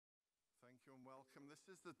Welcome. This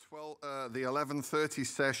is the 11:30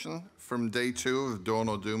 session from day 2 of Dawn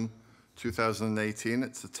or Doom 2018.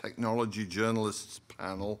 It's a technology journalists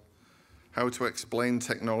panel. How to explain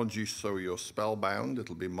technology so you're spellbound.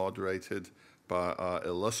 It'll be moderated by our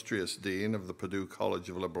illustrious Dean of the Purdue College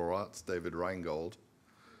of Liberal Arts, David Reingold.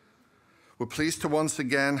 We're pleased to once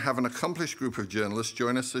again have an accomplished group of journalists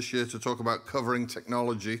join us this year to talk about covering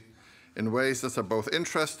technology in ways that are both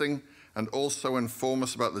interesting and also inform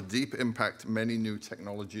us about the deep impact many new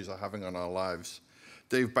technologies are having on our lives.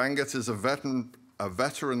 Dave Bangert is a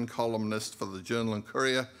veteran columnist for the Journal and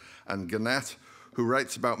Courier, and Gannett, who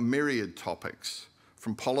writes about myriad topics,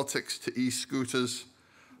 from politics to e-scooters,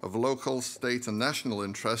 of local, state, and national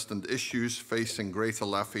interest and issues facing Greater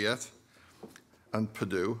Lafayette and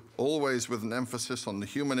Purdue, always with an emphasis on the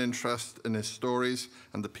human interest in his stories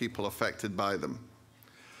and the people affected by them.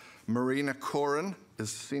 Marina Koren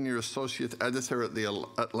is Senior Associate Editor at The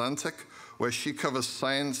Atlantic, where she covers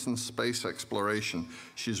science and space exploration.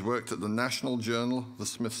 She's worked at the National Journal, the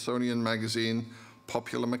Smithsonian Magazine,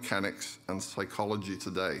 Popular Mechanics, and Psychology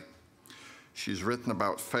Today. She's written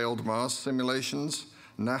about failed Mars simulations,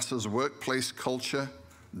 NASA's workplace culture,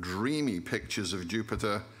 dreamy pictures of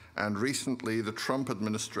Jupiter, and recently the Trump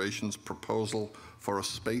administration's proposal for a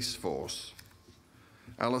space force.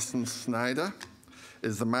 Alison Snyder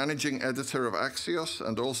is the managing editor of Axios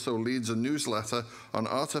and also leads a newsletter on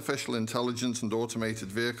artificial intelligence and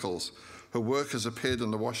automated vehicles. Her work has appeared in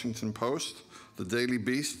the Washington Post, the Daily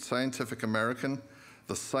Beast, Scientific American,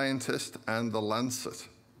 The Scientist, and The Lancet.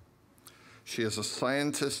 She is a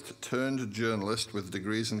scientist turned journalist with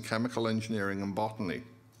degrees in chemical engineering and botany.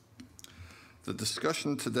 The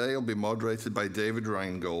discussion today will be moderated by David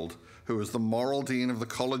Reingold, who is the Moral Dean of the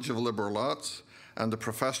College of Liberal Arts and a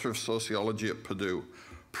professor of sociology at Purdue.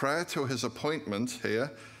 Prior to his appointment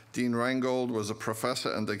here, Dean Reingold was a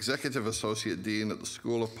professor and executive associate dean at the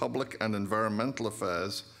School of Public and Environmental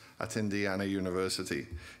Affairs at Indiana University.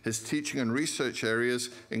 His teaching and research areas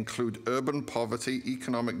include urban poverty,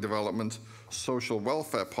 economic development, social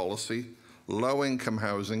welfare policy, low-income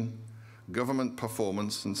housing, government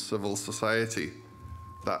performance, and civil society.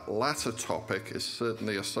 That latter topic is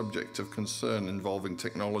certainly a subject of concern involving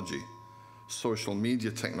technology, social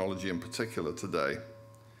media technology in particular today.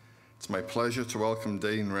 It's my pleasure to welcome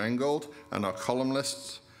Dean Reingold and our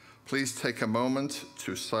columnists. Please take a moment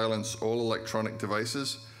to silence all electronic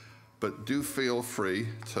devices, but do feel free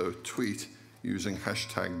to tweet using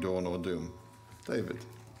hashtag Dawn or Doom. David.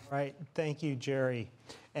 Right, thank you, Jerry.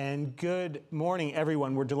 And good morning,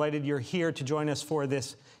 everyone. We're delighted you're here to join us for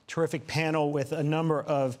this terrific panel with a number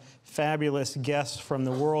of fabulous guests from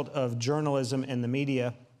the world of journalism and the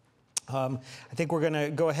media. I think we're going to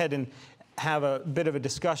go ahead and have a bit of a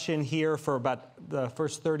discussion here for about the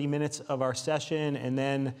first 30 minutes of our session, and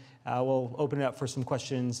then we'll open it up for some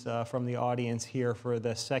questions from the audience here for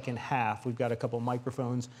the second half. We've got a couple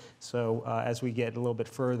microphones, so as we get a little bit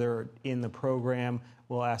further in the program,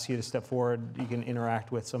 we'll ask you to step forward. You can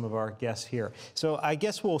interact with some of our guests here. So I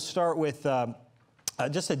guess we'll start with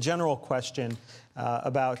just a general question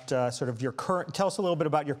about sort of your current, tell us a little bit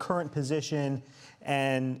about your current position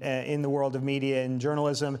and in the world of media and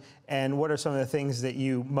journalism, and what are some of the things that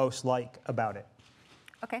you most like about it?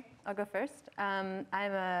 Okay, I'll go first. I'm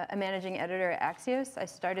a managing editor at Axios. I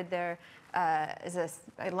started there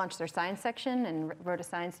I launched their science section and wrote a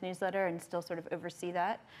science newsletter and still sort of oversee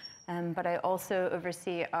that. But I also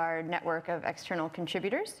oversee our network of external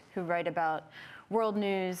contributors who write about world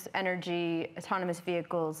news, energy, autonomous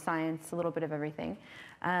vehicles, science, a little bit of everything.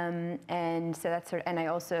 And so that's and I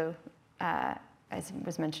also, as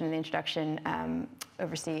was mentioned in the introduction,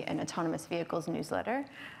 oversee an autonomous vehicles newsletter.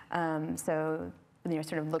 So,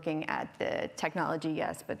 sort of looking at the technology,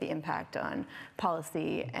 yes, but the impact on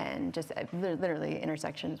policy and just literally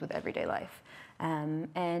intersections with everyday life.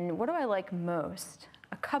 And what do I like most?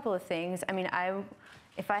 A couple of things. I mean,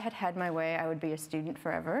 if I had had my way, I would be a student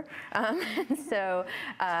forever. So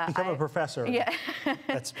become a professor. Yeah,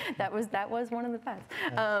 that was one of the paths.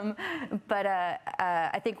 Yeah. But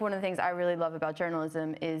I think one of the things I really love about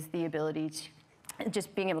journalism is the ability to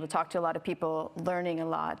just being able to talk to a lot of people, learning a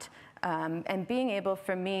lot. And being able,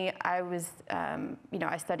 for me, I was,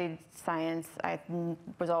 I studied science. I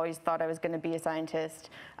was always thought I was going to be a scientist.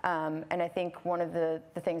 And I think one of the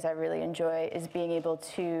things I really enjoy is being able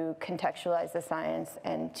to contextualize the science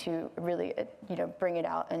and to really, bring it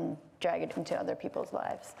out and drag it into other people's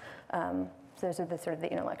lives. So those are the sort of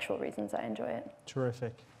the intellectual reasons I enjoy it.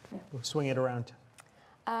 Terrific. Yeah. We'll swing it around.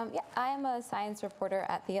 Yeah, I am a science reporter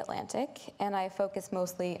at The Atlantic, and I focus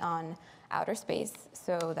mostly on outer space.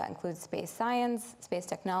 So that includes space science, space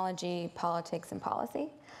technology, politics, and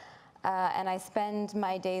policy. And I spend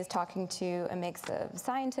my days talking to a mix of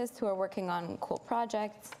scientists who are working on cool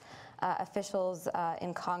projects, officials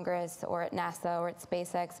in Congress or at NASA or at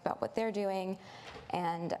SpaceX about what they're doing,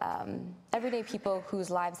 and everyday people whose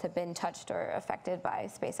lives have been touched or affected by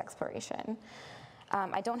space exploration.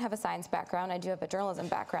 I don't have a science background. I do have a journalism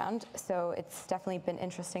background, so it's definitely been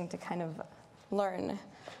interesting to kind of learn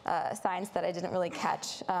science that I didn't really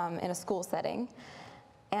catch in a school setting.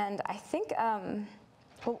 And I think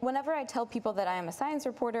whenever I tell people that I am a science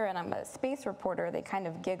reporter and I'm a space reporter, they kind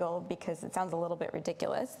of giggle because it sounds a little bit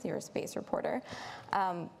ridiculous. You're a space reporter.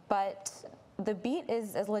 But the beat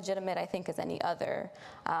is as legitimate, I think, as any other.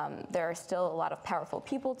 There are still a lot of powerful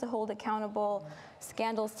people to hold accountable,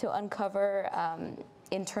 scandals to uncover,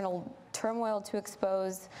 internal turmoil to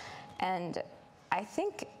expose. And I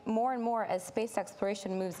think more and more as space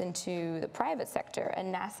exploration moves into the private sector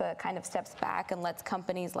and NASA kind of steps back and lets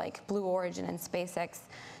companies like Blue Origin and SpaceX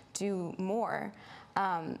do more,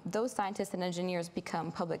 those scientists and engineers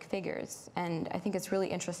become public figures. And I think it's really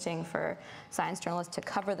interesting for science journalists to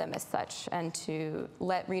cover them as such and to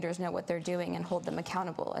let readers know what they're doing and hold them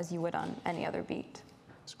accountable as you would on any other beat.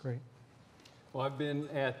 That's great. Well, I've been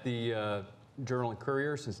at the Journal and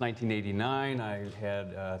Courier since 1989. I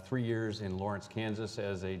had 3 years in Lawrence, Kansas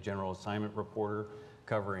as a general assignment reporter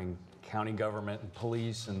covering county government and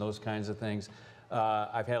police and those kinds of things.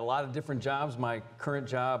 I've had a lot of different jobs. My current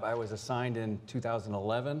job, I was assigned in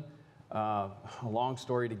 2011. A long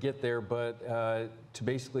story to get there, but to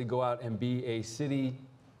basically go out and be a city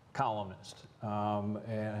columnist.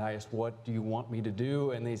 And I asked, what do you want me to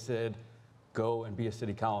do? And they said, go and be a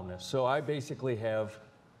city columnist. So I basically have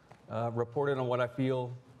reported on what I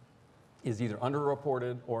feel is either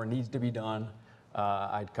underreported or needs to be done.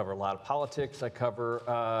 I cover a lot of politics. I cover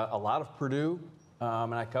a lot of Purdue,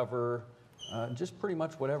 and I cover just pretty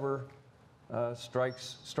much whatever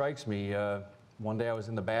strikes me. One day I was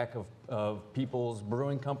in the back of People's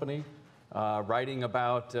Brewing Company writing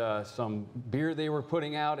about some beer they were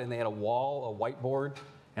putting out, and they had a wall, a whiteboard,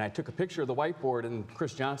 and I took a picture of the whiteboard, and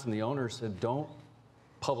Chris Johnson, the owner, said, don't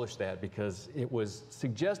publish that because it was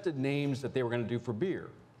suggested names that they were going to do for beer.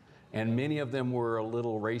 And many of them were a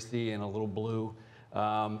little racy and a little blue.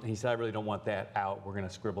 He said, I really don't want that out. We're going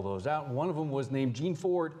to scribble those out. And one of them was named Gene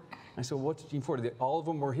Ford. I said, what's Gene Ford? All of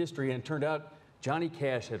them were history. And it turned out Johnny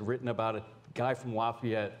Cash had written about a guy from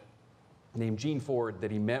Lafayette named Gene Ford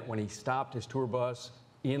that he met when he stopped his tour bus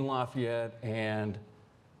in Lafayette and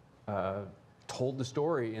told the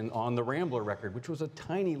story on the Rambler record, which was a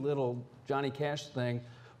tiny little Johnny Cash thing.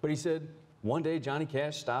 But he said, one day Johnny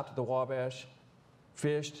Cash stopped at the Wabash,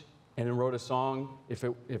 fished, and then wrote a song if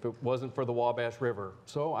it wasn't for the Wabash River.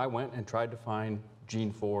 So I went and tried to find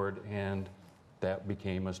Gene Ford, and that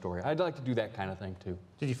became a story. I'd like to do that kind of thing too.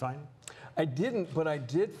 Did you find it? I didn't, but I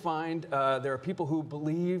did find there are people who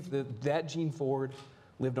believe that Gene Ford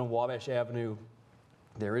lived on Wabash Avenue.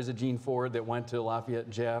 There is a Gene Ford that went to Lafayette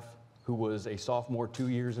Jeff, who was a sophomore 2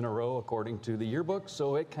 years in a row, according to the yearbook,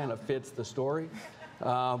 so it kind of fits the story.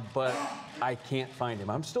 But I can't find him.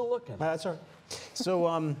 I'm still looking. That's all right. So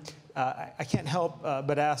I can't help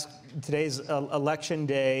but ask, today's election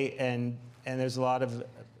day, and there's a lot of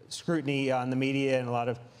scrutiny on the media and a lot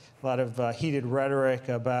of heated rhetoric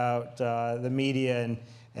about the media,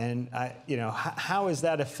 and you know, how is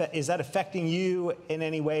that affecting you in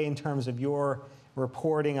any way in terms of your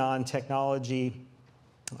reporting on technology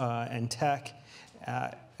and tech?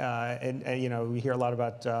 And you know, we hear a lot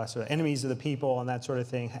about sort of enemies of the people and that sort of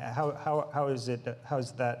thing. How is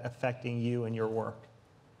that affecting you and your work?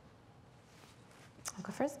 I'll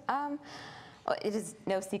go first. Well, it is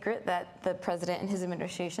no secret that the president and his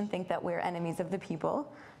administration think that we're enemies of the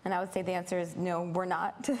people, and I would say the answer is no, we're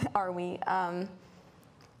not. Are we?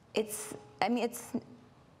 It's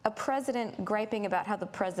a president griping about how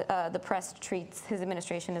the press treats his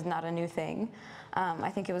administration is not a new thing.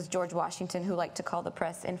 I think it was George Washington who liked to call the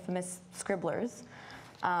press infamous scribblers.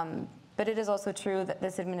 But it is also true that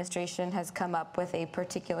this administration has come up with a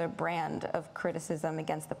particular brand of criticism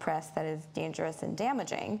against the press that is dangerous and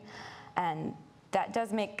damaging. And that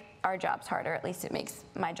does make our jobs harder, at least it makes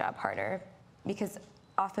my job harder. Because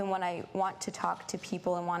often when I want to talk to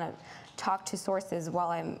people and want to talk to sources while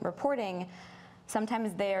I'm reporting,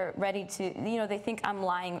 sometimes they're ready to, you know, they think I'm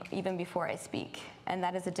lying even before I speak. And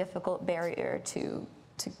that is a difficult barrier to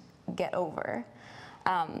get over.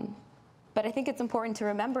 But I think it's important to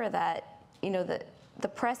remember that, you know, the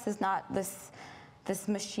press is not this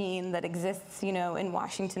machine that exists, you know, in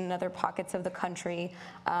Washington and other pockets of the country.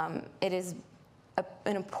 It is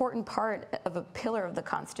an important part of a pillar of the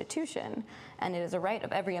Constitution, and it is a right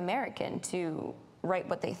of every American to write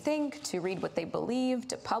what they think, to read what they believe,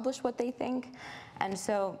 to publish what they think. And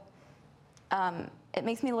so it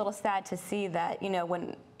makes me a little sad to see that,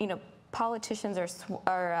 when, politicians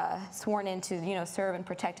are sworn in to, serve and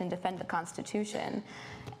protect and defend the Constitution,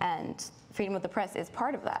 and freedom of the press is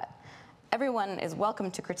part of that. Everyone is welcome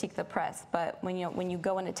to critique the press, but when you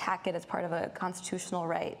go and attack it as part of a constitutional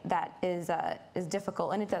right, that is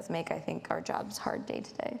difficult, and it does make, I think, our jobs hard day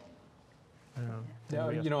to day.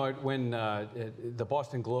 Yeah, when the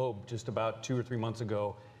Boston Globe just about 2 or 3 months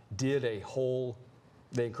ago did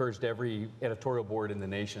they encouraged every editorial board in the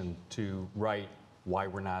nation to write why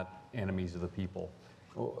we're not enemies of the people.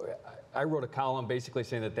 I wrote a column basically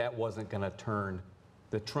saying that wasn't going to turn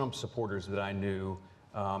the Trump supporters that I knew,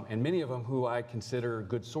 and many of them who I consider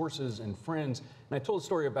good sources and friends. And I told a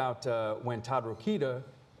story about when Todd Rokita,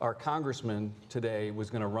 our congressman today, was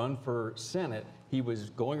going to run for Senate. He was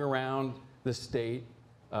going around the state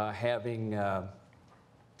having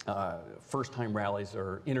first-time rallies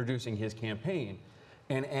or introducing his campaign.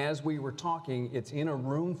 And as we were talking, it's in a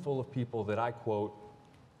room full of people that I quote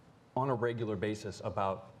on a regular basis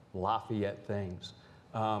about Lafayette things.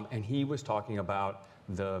 And he was talking about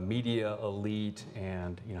the media elite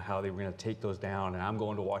and how they were going to take those down. And I'm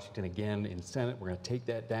going to Washington again in Senate. We're going to take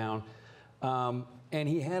that down. And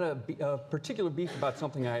he had a particular beef about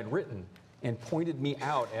something I had written and pointed me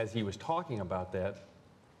out as he was talking about that.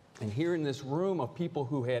 And here in this room of people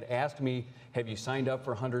who had asked me, have you signed up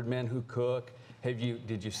for 100 Men Who Cook?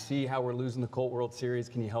 Did you see how we're losing the Colt World Series?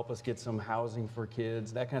 Can you help us get some housing for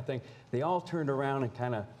kids? That kind of thing. They all turned around and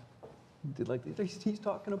kind of did like, he's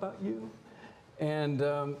talking about you. And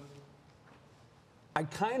I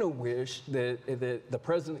kind of wish that the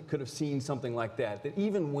president could have seen something like that. That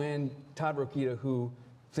even when Todd Rokita, who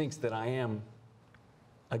thinks that I am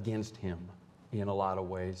against him in a lot of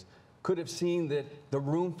ways, could have seen that the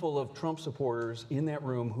room full of Trump supporters in that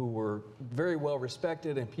room who were very well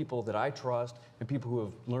respected and people that I trust and people who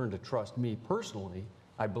have learned to trust me personally,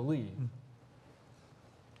 I believe,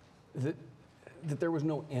 that there was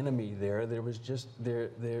no enemy there. There was just, there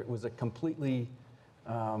was a completely,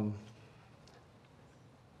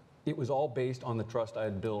 it was all based on the trust I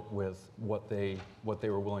had built with what they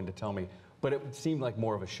were willing to tell me. But it seemed like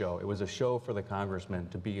more of a show. It was a show for the congressman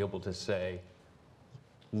to be able to say,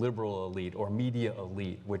 liberal elite or media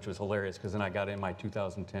elite, which was hilarious because then I got in my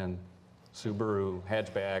 2010 Subaru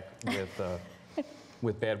hatchback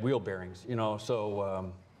with bad wheel bearings, so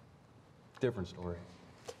different story.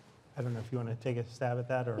 I don't know if you want to take a stab at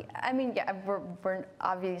that, or I mean, yeah, we're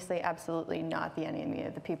obviously absolutely not the enemy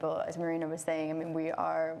of the people, as Marina was saying. I mean, we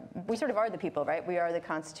sort of are the people, right? We are the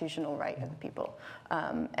constitutional right of the people,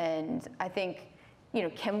 and I think,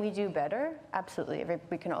 can we do better? Absolutely.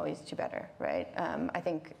 We can always do better, right? I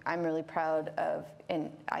think I'm really proud of, and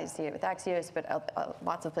I see it with Axios, but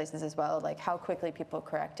lots of places as well, like how quickly people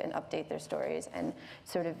correct and update their stories, and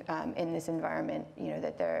sort of in this environment,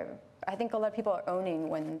 that I think a lot of people are owning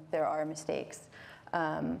when there are mistakes.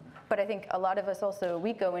 But I think a lot of us also,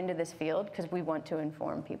 we go into this field because we want to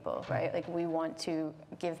inform people, right? Like we want to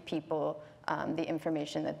give people the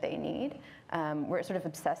information that they need. We're sort of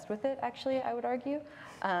obsessed with it, actually, I would argue.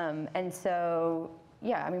 And so,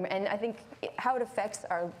 yeah, I mean, and I think how it affects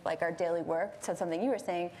our daily work, so something you were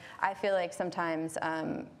saying, I feel like sometimes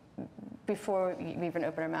before we even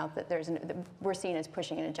open our mouth, that we're seen as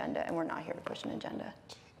pushing an agenda, and we're not here to push an agenda.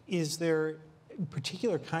 is there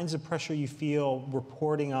particular kinds of pressure you feel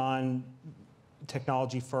reporting on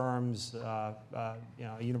technology firms, a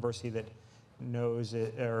university that knows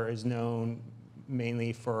it, or is known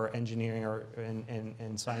mainly for engineering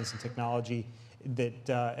and science and technology, that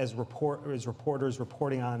as reporters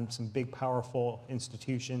reporting on some big, powerful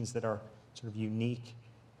institutions that are sort of unique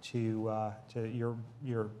to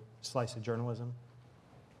your slice of journalism?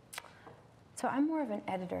 So I'm more of an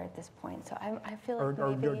editor at this point. So I feel like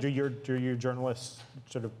or do your journalists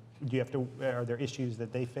sort of, are there issues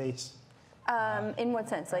that they face? In what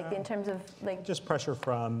sense? Like in terms of like just pressure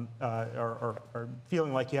from or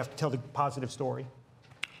feeling like you have to tell the positive story?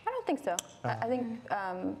 I don't think so.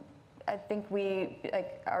 I think we,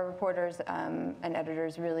 like our reporters and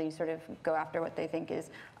editors, really sort of go after what they think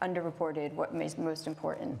is underreported, what is most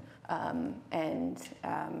important, not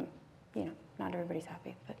everybody's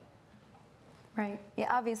happy, but. Right. Yeah,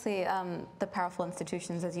 obviously, the powerful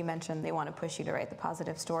institutions, as you mentioned, they want to push you to write the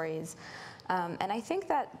positive stories. And I think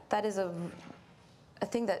that is a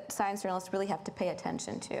thing that science journalists really have to pay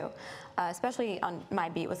attention to, especially on my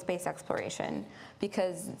beat with space exploration,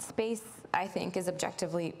 because space, I think, is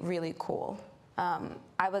objectively really cool.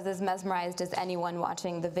 I was as mesmerized as anyone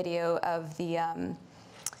watching the video of the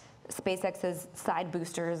SpaceX's side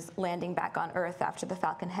boosters landing back on Earth after the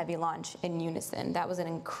Falcon Heavy launch in unison. That was an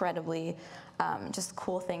incredibly just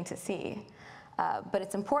cool thing to see. But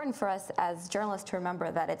it's important for us as journalists to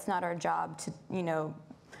remember that it's not our job to,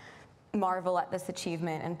 marvel at this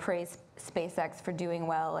achievement and praise SpaceX for doing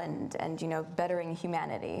well and bettering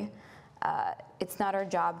humanity. It's not our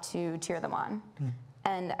job to cheer them on.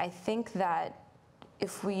 And I think that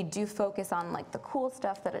if we do focus on like the cool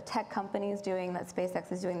stuff that a tech company is doing, that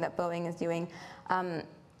SpaceX is doing, that Boeing is doing,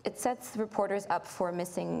 it sets reporters up for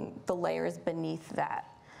missing the layers beneath that.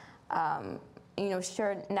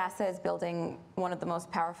 Sure, NASA is building one of the most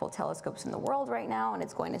powerful telescopes in the world right now, and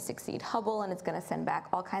it's going to succeed Hubble, and it's going to send back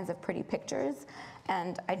all kinds of pretty pictures.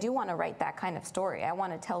 And I do want to write that kind of story. I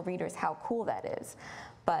want to tell readers how cool that is.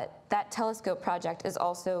 But that telescope project is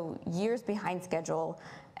also years behind schedule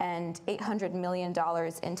and $800 million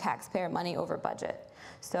in taxpayer money over budget.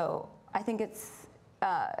 So I think it's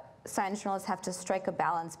science journalists have to strike a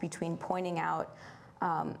balance between pointing out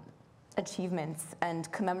achievements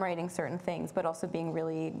and commemorating certain things, but also being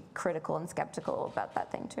really critical and skeptical about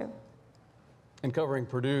that thing too. And covering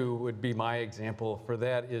Purdue would be my example for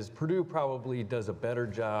that. Is Purdue probably does a better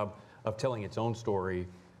job of telling its own story.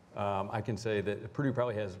 I can say that Purdue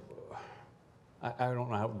probably has, I don't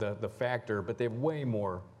know how the factor, but they have way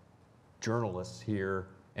more journalists here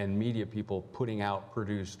and media people putting out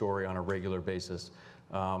Purdue's story on a regular basis.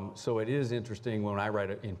 So it is interesting when I write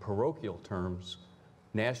it in parochial terms,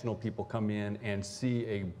 national people come in and see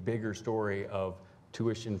a bigger story of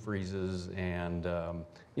tuition freezes and a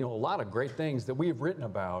lot of great things that we've written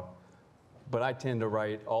about, but I tend to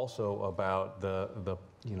write also about the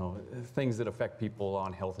things that affect people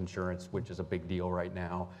on health insurance, which is a big deal right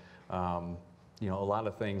now. A lot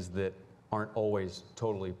of things that aren't always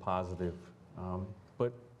totally positive,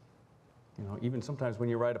 but even sometimes when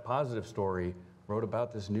you write a positive story, wrote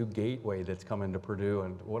about this new gateway that's coming to Purdue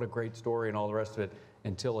and what a great story and all the rest of it,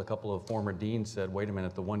 until a couple of former deans said, wait a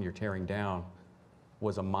minute, the one you're tearing down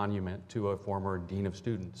was a monument to a former dean of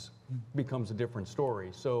students. Becomes a different story.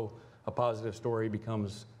 So a positive story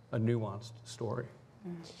becomes a nuanced story.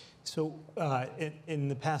 So in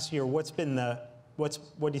the past year, what do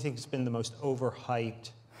you think has been the most overhyped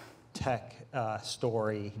tech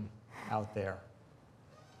story out there,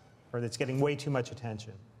 or that's getting way too much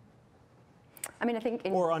attention? I mean, I think...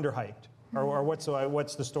 Or underhyped, or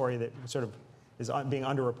what's the story that sort of is being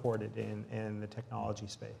underreported in the technology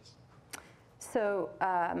space? So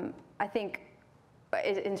I think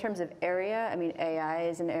in terms of area, I mean, AI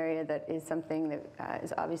is an area that is something that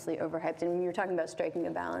is obviously overhyped. And when you were talking about striking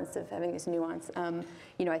a balance of having this nuance,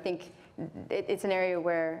 I think it's an area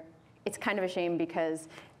where it's kind of a shame because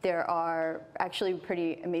there are actually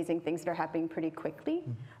pretty amazing things that are happening pretty quickly.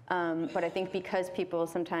 But I think because people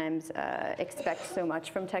sometimes expect so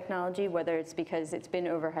much from technology, whether it's because it's been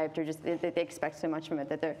overhyped or just that they expect so much from it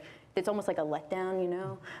that it's almost like a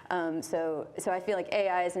letdown, So I feel like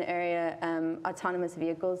AI is an area. Autonomous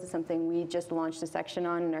vehicles is something we just launched a section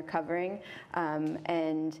on and are covering,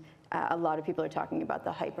 and a lot of people are talking about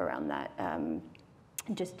the hype around that,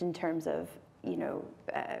 just in terms of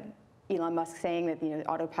Elon Musk saying that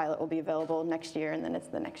autopilot will be available next year, and then it's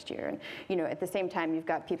the next year. And at the same time, you've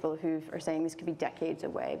got people who are saying this could be decades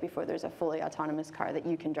away before there's a fully autonomous car that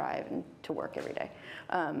you can drive and to work every day.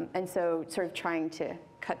 And so, sort of trying to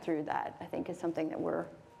cut through that, I think, is something that we're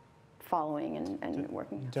following and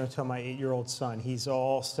working. Don't tell my 8-year-old son; he's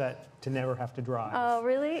all set to never have to drive. Oh,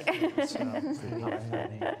 really? So,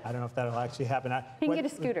 I don't know if that'll actually happen. He can get a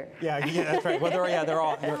scooter. Yeah, that's right. Well,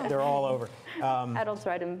 they're all over. Adults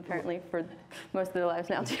ride them apparently for most of their lives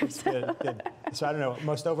now too. So. Good. So I don't know.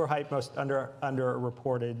 Most overhyped, most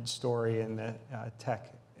underreported story in the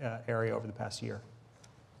tech area over the past year.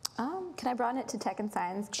 Can I broaden it to tech and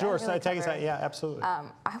science? Sure, so tech and science, yeah, absolutely.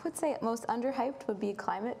 I would say most underhyped would be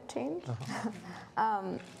climate change,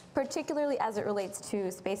 particularly as it relates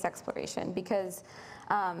to space exploration, because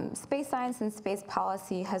space science and space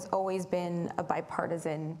policy has always been a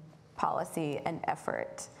bipartisan policy and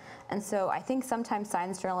effort. And so I think sometimes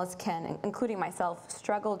science journalists can, including myself,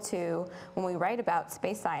 struggle to, when we write about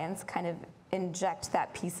space science, kind of inject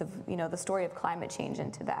that piece of, the story of climate change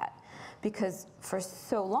into that. Because for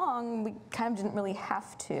so long, we kind of didn't really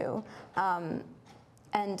have to.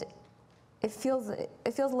 And it feels a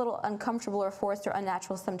little uncomfortable or forced or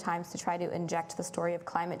unnatural sometimes to try to inject the story of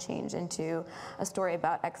climate change into a story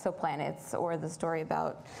about exoplanets or the story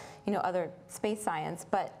about, other space science.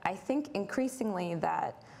 But I think increasingly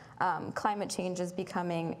that climate change is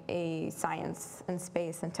becoming a science and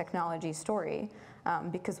space and technology story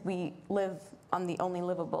because we live on the only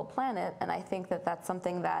livable planet. And I think that that's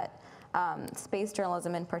something that space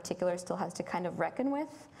journalism in particular still has to kind of reckon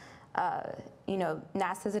with. You know,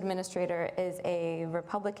 NASA's administrator is a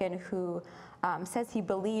Republican who says he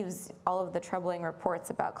believes all of the troubling reports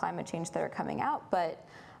about climate change that are coming out, but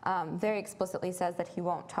very explicitly says that he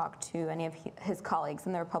won't talk to any of his colleagues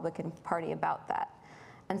in the Republican Party about that.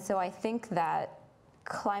 And so I think that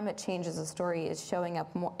climate change as a story is showing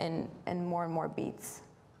up more in more and more beats,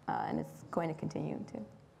 and it's going to continue to.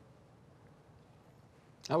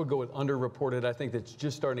 I would go with underreported. I think that's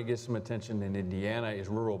just starting to get some attention in Indiana is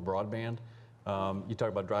rural broadband. You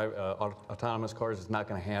talk about autonomous cars. It's not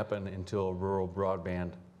going to happen until rural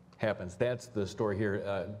broadband happens. That's the story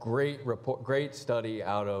here. Great study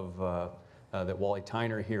out of that Wally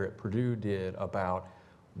Tyner here at Purdue did about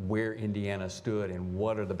where Indiana stood and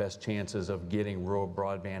what are the best chances of getting rural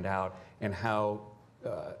broadband out, and how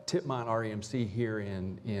Tipmont REMC here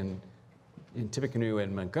in Tippecanoe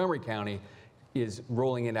and Montgomery County is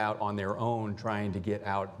rolling it out on their own, trying to get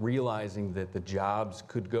out, realizing that the jobs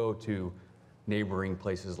could go to neighboring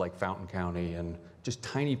places like Fountain County and just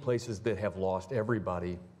tiny places that have lost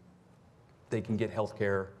everybody. They can get health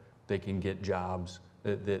care, they can get jobs,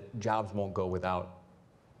 that jobs won't go without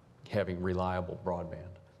having reliable broadband.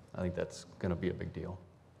 I think that's going to be a big deal.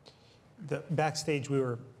 Backstage,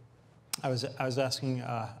 I was asking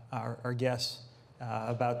our guests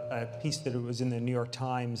about a piece that was in the New York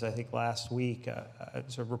Times, I think last week,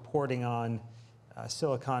 sort of reporting on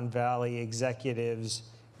Silicon Valley executives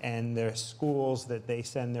and their schools that they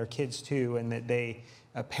send their kids to, and that they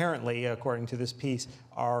apparently, according to this piece,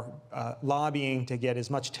 are lobbying to get as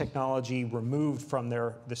much technology removed from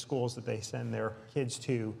the schools that they send their kids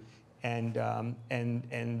to, and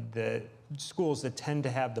the schools that tend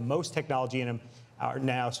to have the most technology in them are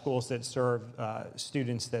now schools that serve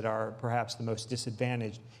students that are perhaps the most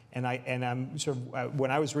disadvantaged. And I'm sort of,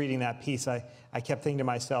 when I was reading that piece, I kept thinking to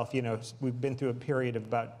myself, you know, we've been through a period of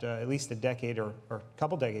about at least a decade or a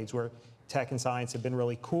couple decades where tech and science have been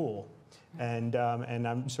really cool. And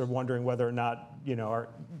I'm sort of wondering whether or not, you know,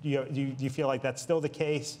 do you feel like that's still the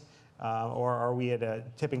case? Or are we at a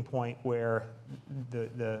tipping point where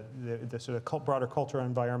the sort of broader cultural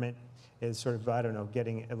environment is sort of, I don't know,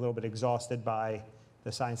 getting a little bit exhausted by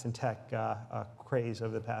the science and tech craze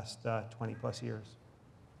over the past 20 plus years?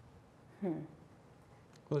 Well,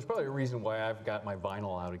 there's probably a reason why I've got my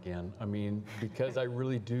vinyl out again. I mean, because I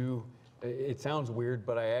really do, it sounds weird,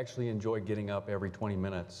 but I actually enjoy getting up every 20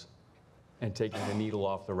 minutes and taking the needle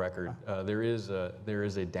off the record. There is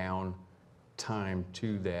a down time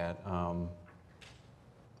to that,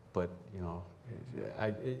 but you know,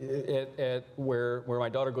 at where my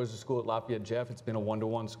daughter goes to school at Lafayette Jeff, it's been a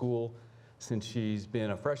one-to-one school since she's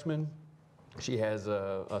been a freshman. She has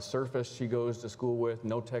a Surface she goes to school with,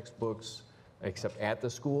 no textbooks except at the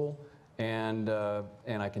school, and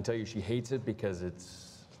I can tell you she hates it because it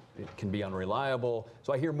can be unreliable.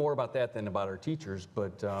 So I hear more about that than about our teachers,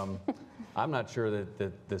 but I'm not sure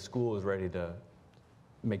that the school is ready to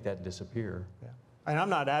make that disappear. Yeah. And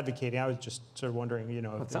I'm not advocating. I was just sort of wondering, you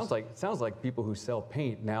know. Well, it sounds like people who sell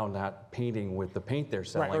paint now not painting with the paint they're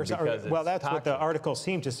selling, right, because well, that's toxic. what the article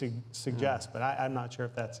seemed to suggest, but I'm not sure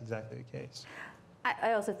if that's exactly the case.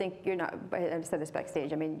 I also think you're not, I said this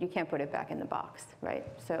backstage, I mean, you can't put it back in the box, right?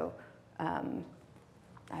 So I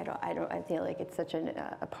feel like it's such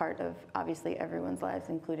a part of obviously everyone's lives,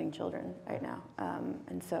 including children right now.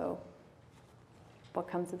 And so what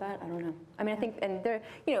comes of that? I don't know. I mean, I think, and there,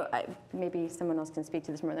 you know, maybe someone else can speak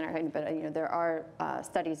to this more than I can, but you know, there are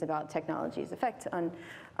studies about technology's effect on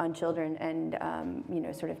children, and you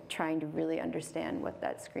know, sort of trying to really understand what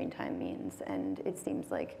that screen time means. And it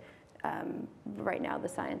seems like right now the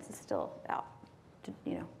science is still out.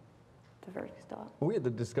 You know, the verdict is still out. We had the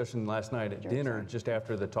discussion last night at dinner, just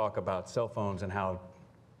after the talk about cell phones and how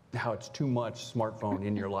it's too much smartphone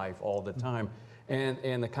in your life all the time.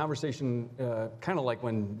 And the conversation, kind of like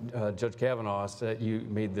when Judge Kavanaugh said, you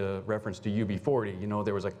made the reference to UB40, you know,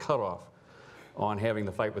 there was a cutoff on having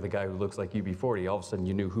the fight with a guy who looks like UB40. All of a sudden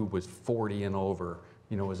you knew who was 40 and over,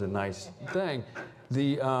 you know, was a nice thing.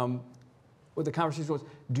 What the conversation was,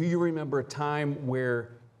 do you remember a time where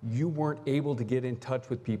you weren't able to get in touch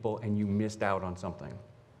with people and you missed out on something?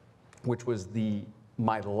 Which was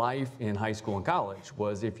my life in high school and college,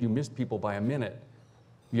 was if you missed people by a minute,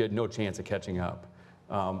 you had no chance of catching up.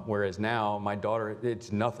 Whereas now, my daughter,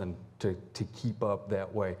 it's nothing to keep up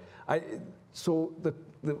that way. So that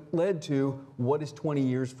led to, what is 20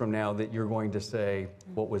 years from now that you're going to say,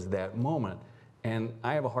 what was that moment? And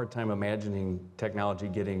I have a hard time imagining technology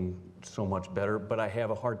getting so much better, but I have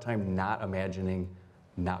a hard time not imagining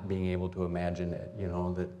not being able to imagine it, you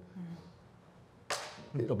know, that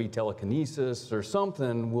it'll be telekinesis or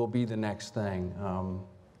something will be the next thing.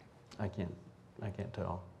 I can't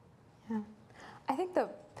tell. Yeah. I think the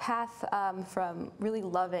path from really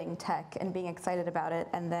loving tech and being excited about it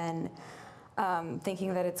and then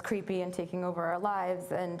thinking that it's creepy and taking over our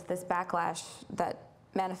lives, and this backlash that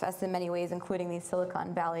manifests in many ways, including these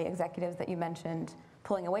Silicon Valley executives that you mentioned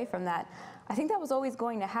pulling away from that, I think that was always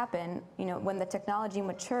going to happen, when the technology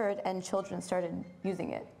matured and children started using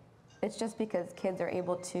it. It's just because kids are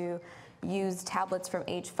able to use tablets from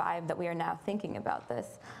age 5 that we are now thinking about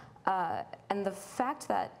this. And the fact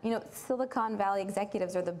that, Silicon Valley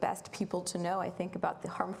executives are the best people to know, I think, about the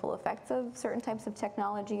harmful effects of certain types of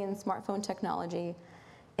technology and smartphone technology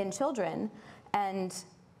in children. And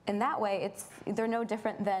in that way, they're no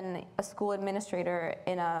different than a school administrator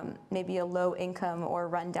in maybe a low-income or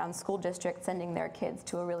run-down school district sending their kids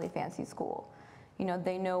to a really fancy school.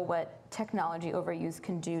 They know what technology overuse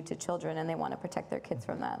can do to children, and they want to protect their kids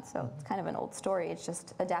from that. So it's kind of an old story. It's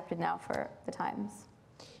just adapted now for the times.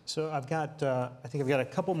 So I think I've got a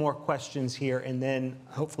couple more questions here, and then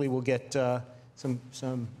hopefully we'll get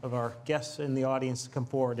some of our guests in the audience to come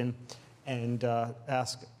forward and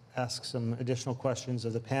ask some additional questions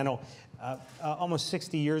of the panel. Almost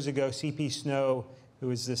 60 years ago, C.P. Snow, who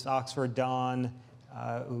was this Oxford Don,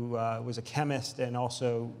 who was a chemist and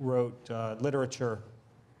also wrote literature,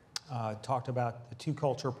 talked about the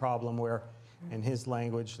two-culture problem where, in his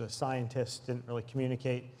language, the scientists didn't really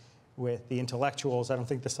communicate with the intellectuals. I don't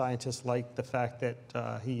think the scientists liked the fact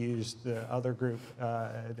that he used the other group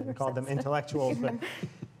and called them intellectuals,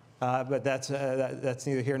 but that's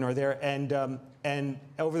neither here nor there. And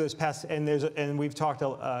over those past, and we've talked,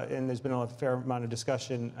 and there's been a fair amount of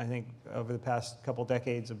discussion, I think, over the past couple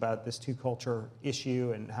decades about this two-culture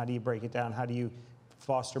issue and how do you break it down, how do you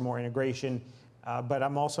foster more integration. But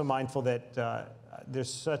I'm also mindful that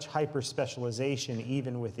there's such hyper-specialization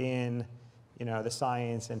even within the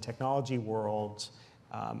science and technology worlds.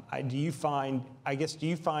 Do you find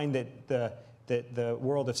that the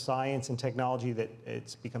world of science and technology, that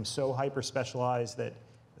it's become so hyper-specialized that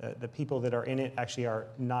the people that are in it actually are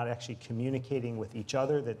not actually communicating with each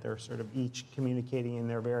other, that they're sort of each communicating in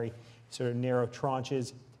their very sort of narrow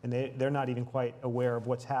tranches, and they're not even quite aware of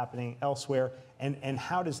what's happening elsewhere? And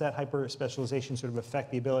how does that hyper-specialization sort of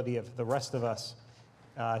affect the ability of the rest of us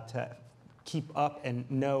to keep up and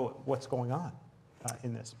know what's going on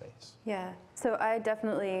in this space? Yeah, so I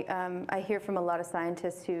definitely, I hear from a lot of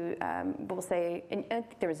scientists who will say, and I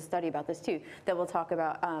think there was a study about this too, that will talk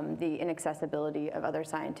about the inaccessibility of other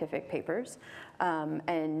scientific papers,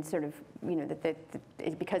 and sort of,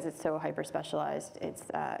 because it's so hyper-specialized,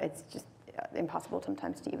 it's just impossible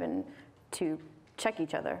sometimes to even check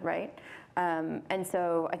each other, right? And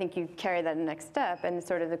so I think you carry that next step, and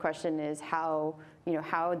sort of the question is how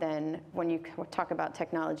then, when you talk about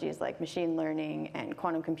technologies like machine learning and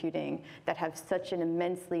quantum computing that have such an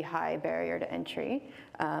immensely high barrier to entry,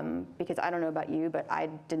 because I don't know about you, but I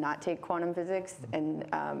did not take quantum physics, and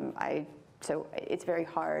so it's very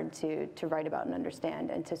hard to write about and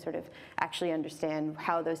understand, and to sort of actually understand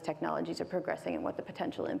how those technologies are progressing and what the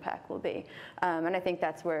potential impact will be. And I think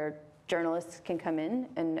that's where journalists can come in,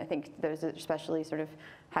 and I think those are especially sort of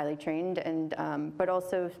highly trained, and but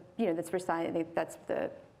also, that's for science. That's the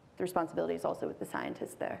responsibility is also with the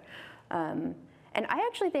scientists there. And I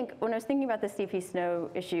actually think, when I was thinking about the C.P. Snow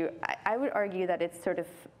issue, I would argue that it's sort of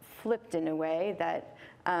flipped in a way that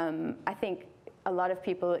I think a lot of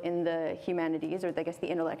people in the humanities, or I guess the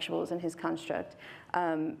intellectuals in his construct,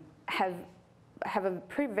 have a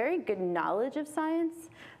very good knowledge of science,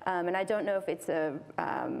 and I don't know if it's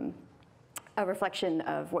a reflection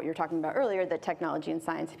of what you're talking about earlier, that technology and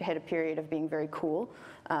science had a period of being very cool,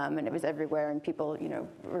 and it was everywhere, and people,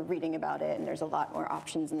 were reading about it, and there's a lot more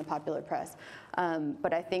options in the popular press.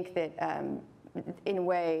 But I think that, in a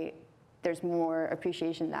way, there's more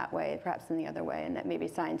appreciation that way, perhaps, than the other way, and that maybe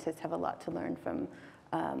scientists have a lot to learn from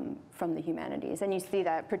the humanities. And you see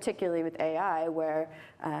that particularly with AI, where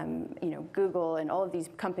Google and all of these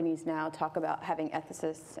companies now talk about having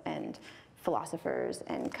ethicists and philosophers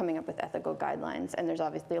and coming up with ethical guidelines, and there's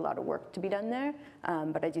obviously a lot of work to be done there,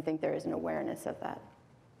 but I do think there is an awareness of that.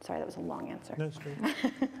 Sorry, that was a long answer. That's great.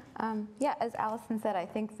 Yeah, as Alison said, I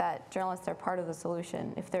think that journalists are part of the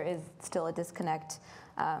solution if there is still a disconnect.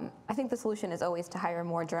 I think the solution is always to hire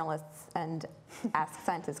more journalists and ask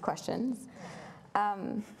scientists questions.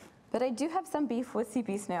 But I do have some beef with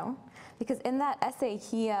C.P. Snow, because in that essay,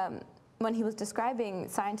 when he was describing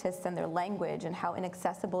scientists and their language and how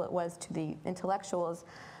inaccessible it was to the intellectuals,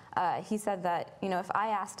 he said that, if I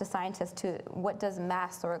asked a scientist what does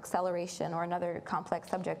mass or acceleration or another complex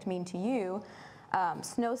subject mean to you,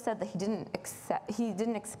 Snow said that he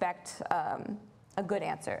didn't expect a good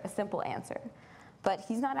answer, a simple answer, but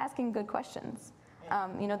he's not asking good questions.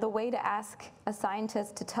 You know, the way to ask a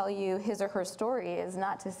scientist to tell you his or her story is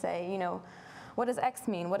not to say, you know, what does X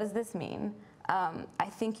mean? What does this mean? I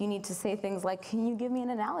think you need to say things like, can you give me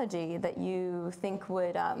an analogy that you think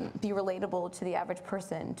would be relatable to the average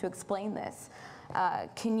person to explain this?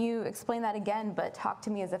 Can you explain that again, but talk to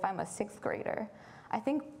me as if I'm a 6th grader? I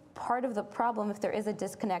think part of the problem, if there is a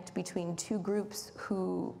disconnect between two groups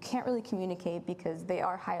who can't really communicate because they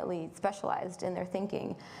are highly specialized in their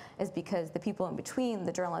thinking, is because the people in between,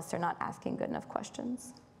 the journalists, are not asking good enough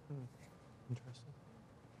questions. Interesting.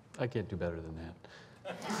 I can't do better than that.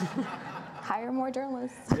 Hire more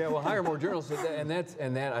journalists. Yeah, well, hire more journalists, and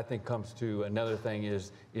that I think comes to another thing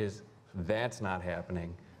is that's not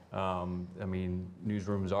happening. I mean,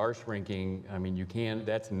 newsrooms are shrinking. I mean,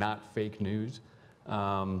 that's not fake news.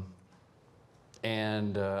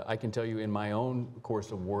 And I can tell you in my own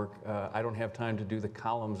course of work, I don't have time to do the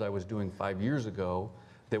columns I was doing 5 years ago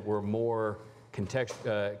that were more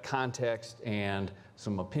context and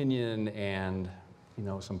some opinion and, you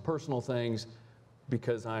know, some personal things,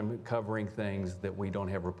 because I'm covering things that we don't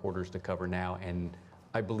have reporters to cover now and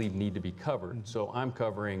I believe need to be covered. Mm-hmm. So I'm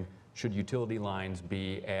covering, should utility lines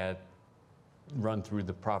be run through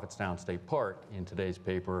the Prophetstown State Park in today's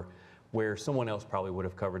paper, where someone else probably would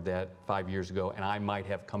have covered that 5 years ago, and I might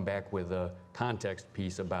have come back with a context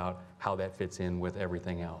piece about how that fits in with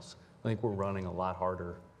everything else. I think we're running a lot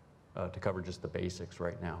harder to cover just the basics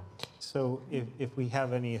right now. So if we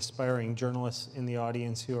have any aspiring journalists in the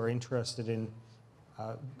audience who are interested in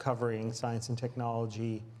covering science and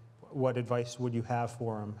technology, what advice would you have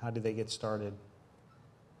for them? How do they get started?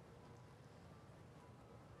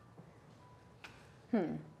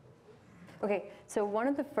 Okay, so one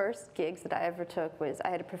of the first gigs that I ever took was I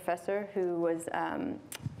had a professor who was,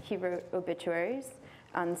 he wrote obituaries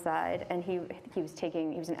on the side, and he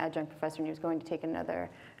was an adjunct professor, and he was going to take another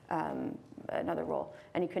role,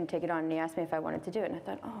 and he couldn't take it on, and he asked me if I wanted to do it, and I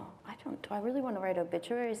thought, oh, do I really want to write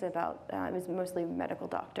obituaries about, it was mostly medical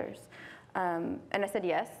doctors. And I said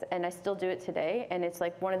yes, and I still do it today, and it's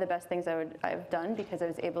like one of the best things I've done, because I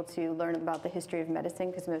was able to learn about the history of medicine,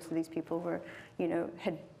 because most of these people were, you know,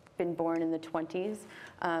 had been born in the 20s,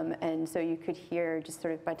 and so you could hear just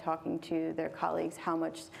sort of by talking to their colleagues how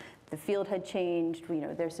much the field had changed. You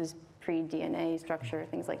know, there's this pre-DNA structure,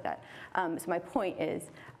 things like that. So my point is,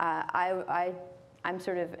 I'm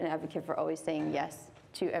sort of an advocate for always saying yes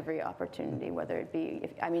to every opportunity, whether it be,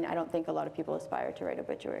 I mean, I don't think a lot of people aspire to write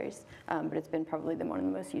obituaries, but it's been probably one of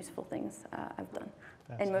the most useful things I've done.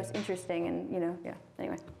 And most interesting, and, you know, yeah,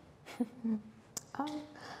 anyway.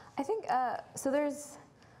 I think, so there's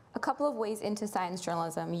a couple of ways into science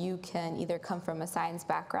journalism. You can either come from a science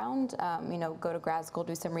background, you know, go to grad school,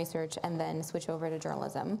 do some research, and then switch over to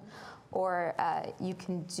journalism. Or you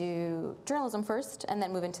can do journalism first and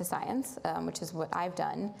then move into science, which is what I've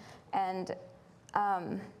done. And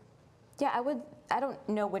yeah, I don't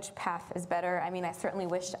know which path is better. I mean, I certainly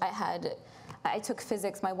wish I took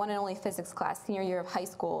physics, my one and only physics class, senior year of high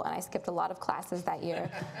school, and I skipped a lot of classes that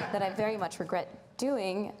year that I very much regret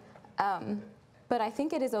doing. But I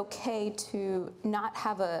think it is okay to not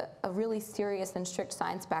have a really serious and strict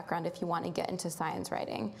science background if you want to get into science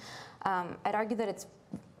writing. I'd argue that it's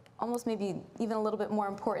almost maybe even a little bit more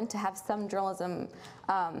important to have some journalism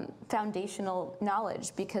foundational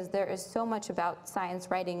knowledge, because there is so much about science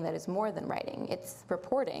writing that is more than writing. It's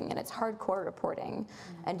reporting, and it's hardcore reporting.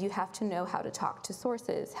 And you have to know how to talk to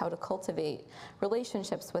sources, how to cultivate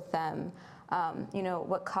relationships with them, you know,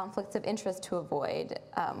 what conflicts of interest to avoid,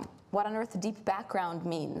 what on earth deep background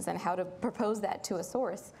means, and how to propose that to a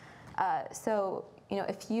source. So, you know,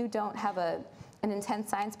 if you don't have an intense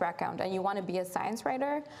science background and you want to be a science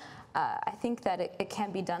writer, I think that it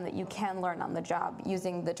can be done, that you can learn on the job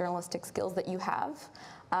using the journalistic skills that you have.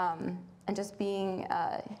 And just being,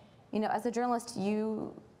 you know, as a journalist,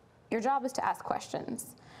 your job is to ask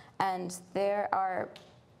questions. And there are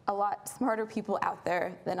a lot smarter people out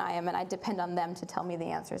there than I am, and I depend on them to tell me the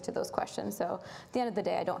answers to those questions. So at the end of the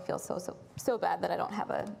day, I don't feel so bad that I don't have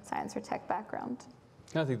a science or tech background.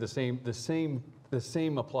 I think the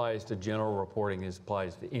same applies to general reporting as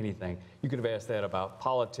applies to anything. You could have asked that about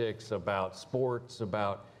politics, about sports,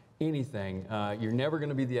 about anything. You're never going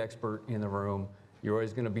to be the expert in the room. You're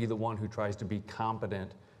always going to be the one who tries to be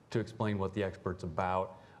competent to explain what the expert's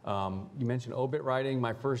about. You mentioned obit writing.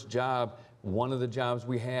 My first job, one of the jobs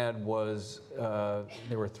we had was,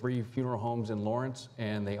 there were 3 funeral homes in Lawrence,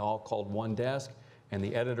 and they all called one desk, and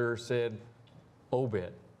the editor said,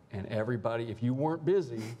 obit. And everybody, if you weren't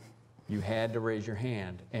busy, You had to raise your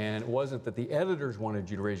hand. And it wasn't that the editors wanted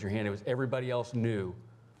you to raise your hand, it was everybody else knew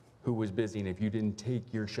who was busy, and if you didn't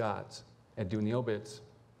take your shots at doing the obits,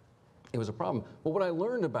 it was a problem. But what I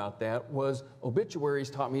learned about that was obituaries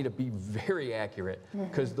taught me to be very accurate,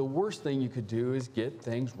 because the worst thing you could do is get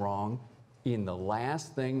things wrong in the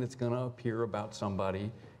last thing that's going to appear about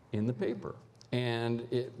somebody in the paper. And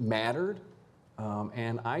it mattered.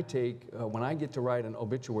 And I take, when I get to write an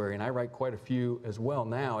obituary, and I write quite a few as well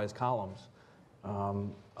now as columns,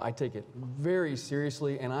 I take it very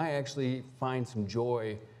seriously, and I actually find some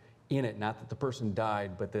joy in it. Not that the person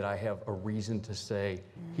died, but that I have a reason to say,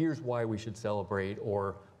 here's why we should celebrate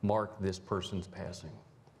or mark this person's passing.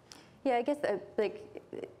 Yeah, I guess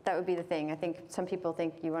that would be the thing. I think some people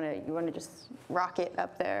think you want to just rocket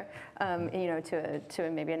up there, you know, to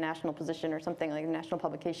maybe a national position or something like a national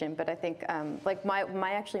publication. But I think like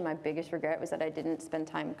my biggest regret was that I didn't spend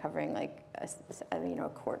time covering like you know,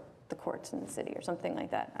 the courts in the city or something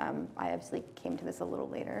like that. I obviously came to this a little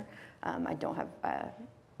later. I don't have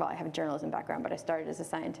well, I have a journalism background, but I started as a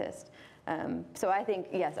scientist. So I think,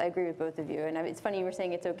 yes, I agree with both of you. And it's funny you were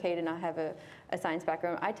saying it's okay to not have a science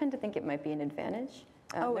background. I tend to think it might be an advantage.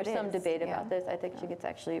 There's some debate about this. I think it's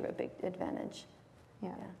actually a big advantage.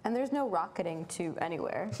 Yeah. And there's no rocketing to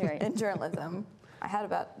anywhere in journalism. I had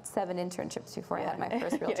about 7 internships before I had my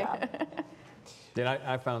first real job. Then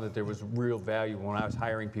I found that there was real value. When I was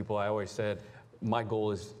hiring people, I always said, my goal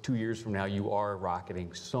is 2 years from now, you are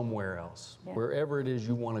rocketing somewhere else, wherever it is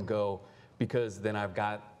you want to go, because then I've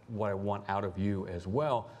got what I want out of you as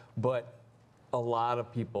well. But a lot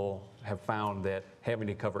of people have found that having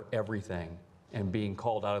to cover everything and being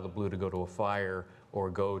called out of the blue to go to a fire or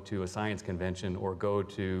go to a science convention or go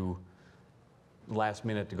to last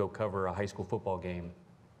minute to go cover a high school football game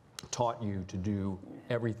taught you to do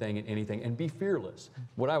everything and anything and be fearless.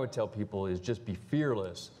 What I would tell people is just be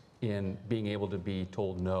fearless in being able to be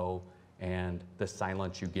told no and the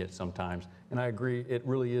silence you get sometimes. And I agree, it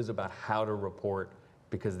really is about how to report,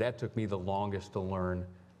 because that took me the longest to learn.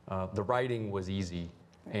 The writing was easy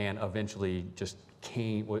and eventually just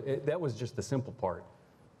came, that was just the simple part.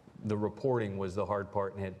 The reporting was the hard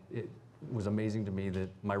part, and it was amazing to me that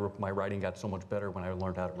my writing got so much better when I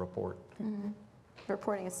learned how to report.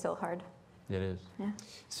 Reporting is still hard. It is. Yeah.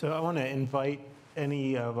 So I want to invite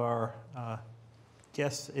any of our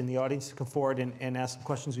guests in the audience to come forward and ask some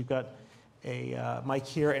questions. We've got a mic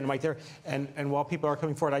here and a mic there. And while people are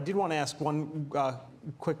coming forward, I did want to ask one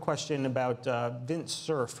quick question about Vince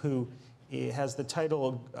Cerf, who has the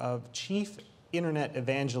title of Chief Internet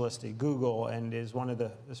Evangelist at Google and is one of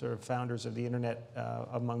the sort of founders of the internet,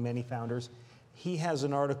 among many founders. He has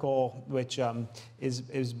an article which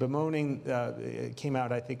is bemoaning, it came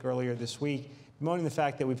out I think earlier this week, bemoaning the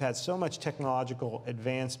fact that we've had so much technological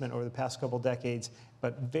advancement over the past couple decades,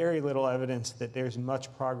 but very little evidence that there's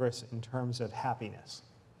much progress in terms of happiness.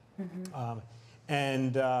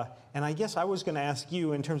 And I guess I was going to ask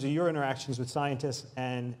you, in terms of your interactions with scientists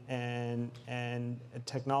and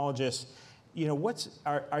technologists, you know, is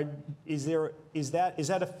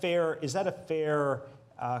that a fair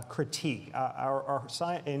critique?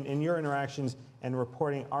 In your interactions and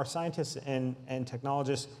reporting, are scientists and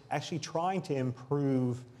technologists actually trying to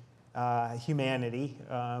improve humanity?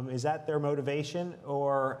 Is that their motivation,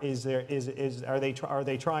 or are they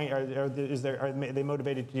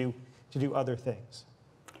motivated to do other things?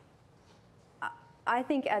 I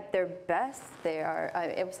think at their best, they are.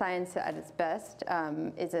 Science at its best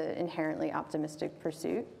is an inherently optimistic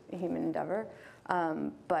pursuit, a human endeavor.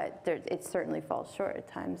 But it certainly falls short at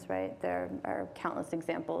times, right? There are countless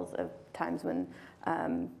examples of times when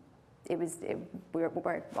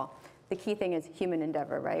the key thing is human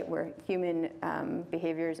endeavor, right? Where human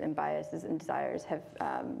behaviors and biases and desires have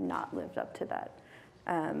not lived up to that.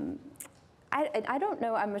 I don't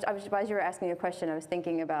know. As you were asking the question, I was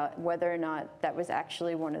thinking about whether or not that was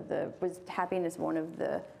actually was happiness one of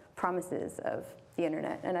the promises of the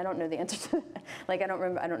internet, and I don't know the answer to that. Like, I don't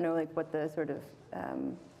remember. I don't know, like, what the sort of.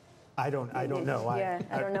 I don't know. Yeah,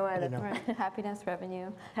 I don't know either. Right. Happiness,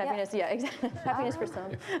 revenue. Happiness, yeah, exactly. Happiness for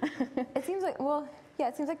some. It seems like, well, yeah,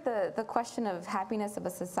 it seems like the question of happiness of a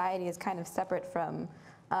society is kind of separate from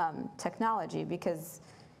technology, because,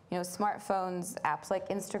 you know, smartphones, apps like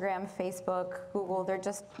Instagram, Facebook, Google, they're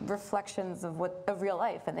just reflections of real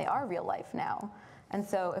life, and they are real life now. And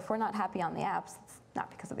so if we're not happy on the apps, it's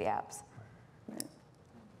not because of the apps.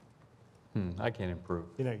 I can't improve.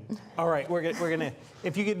 You know. All right, we're gonna.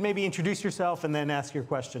 If you could maybe introduce yourself and then ask your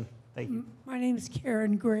question. Thank you. My name is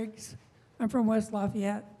Karen Griggs. I'm from West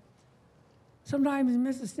Lafayette. Sometimes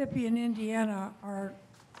Mississippi and Indiana are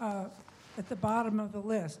at the bottom of the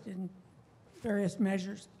list in various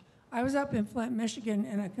measures. I was up in Flint, Michigan,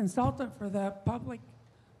 and a consultant for the public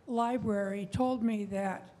library told me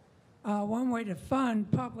that one way to fund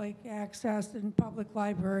public access in public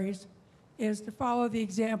libraries is to follow the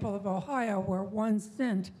example of Ohio, where 1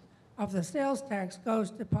 cent of the sales tax goes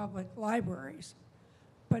to public libraries.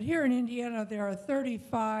 But here in Indiana, there are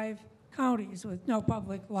 35 counties with no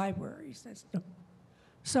public library system.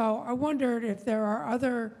 So I wondered if there are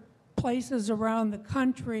other places around the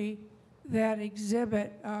country that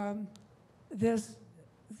exhibit this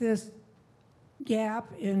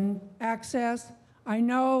gap in access. I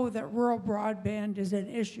know that rural broadband is an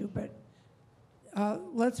issue, but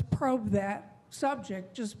let's probe that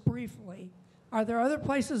subject just briefly. Are there other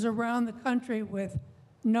places around the country with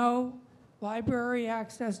no library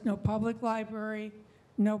access, no public library,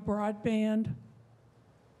 no broadband?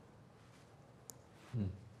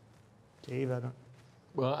 Dave, I don't.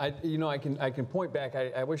 Well, I can point back.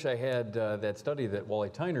 I wish I had that study that Wally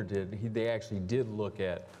Tyner did. They actually did look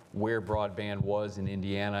at where broadband was in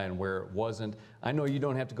Indiana and where it wasn't. I know you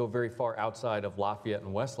don't have to go very far outside of Lafayette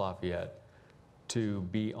and West Lafayette to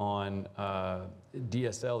be on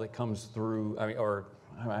DSL that comes through. I'm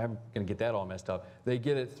going to get that all messed up. They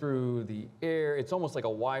get it through the air. It's almost like a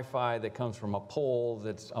Wi-Fi that comes from a pole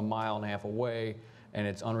that's 1.5 miles away, and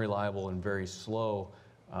it's unreliable and very slow.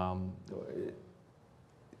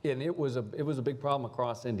 And it was a big problem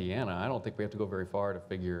across Indiana. I don't think we have to go very far to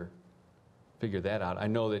figure that out. I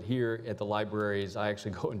know that here at the libraries, I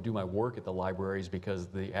actually go and do my work at the libraries because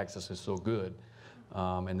the access is so good,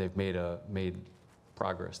 and they've made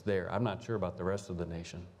progress there. I'm not sure about the rest of the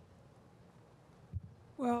nation.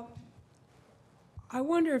 Well, I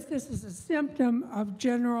wonder if this is a symptom of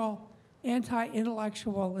general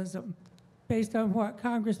anti-intellectualism based on what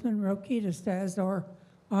Congressman Rokita says, or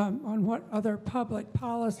on what other public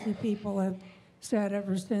policy people have said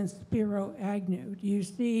ever since Spiro Agnew. Do you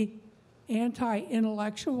see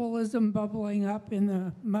anti-intellectualism bubbling up in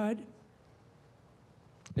the mud?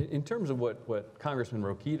 In terms of what Congressman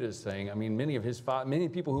Rokita is saying, I mean, many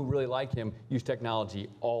people who really like him use technology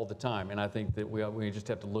all the time, and I think that we just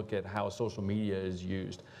have to look at how social media is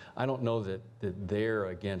used. I don't know that they're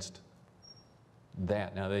against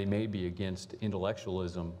that. Now, they may be against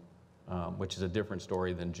intellectualism, which is a different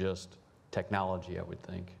story than just technology, I would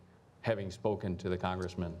think. Having spoken to the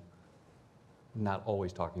congressman, not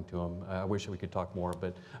always talking to him, I wish we could talk more,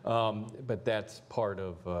 but that's part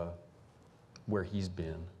of where he's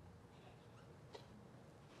been.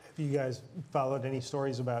 Have you guys followed any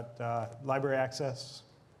stories about library access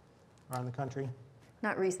around the country?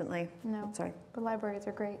 Not recently. No. Sorry. The libraries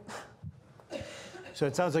are great. So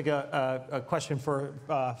it sounds like a question for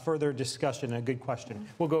further discussion, a good question.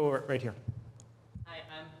 We'll go right here. Hi,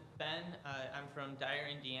 I'm Ben. I'm from Dyer,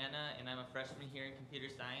 Indiana, and I'm a freshman here in computer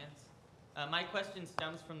science. My question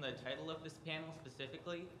stems from the title of this panel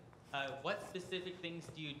specifically. What specific things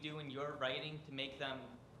do you do in your writing to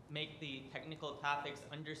make the technical topics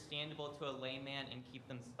understandable to a layman and keep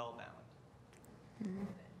them spellbound? Mm-hmm.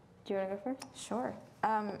 Do you want to go first? Sure.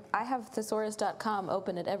 I have thesaurus.com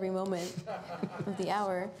open at every moment of the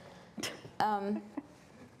hour.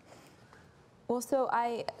 So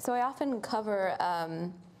I often cover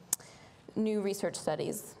new research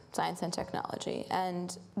studies, science and technology,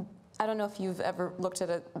 and I don't know if you've ever looked at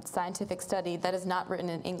a scientific study that is not written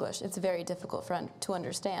in English. It's very difficult to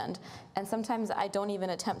understand, and sometimes I don't even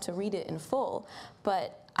attempt to read it in full,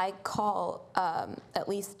 but I call at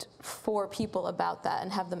least 4 people about that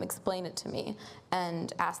and have them explain it to me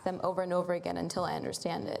and ask them over and over again until I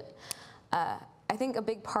understand it. I think a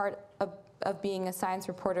big part of being a science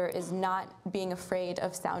reporter is not being afraid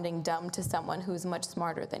of sounding dumb to someone who's much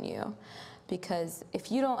smarter than you. Because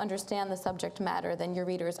if you don't understand the subject matter, then your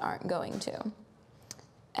readers aren't going to.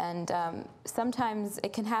 And sometimes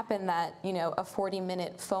it can happen that, a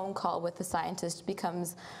 40-minute phone call with the scientist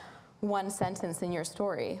becomes 1 sentence in your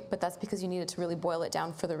story, but that's because you needed to really boil it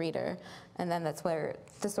down for the reader. And then that's where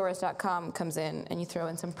thesaurus.com comes in, and you throw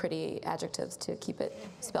in some pretty adjectives to keep it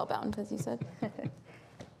spellbound, as you said.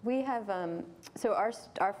 We have, so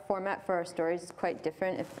our format for our stories is quite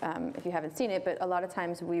different if you haven't seen it, but a lot of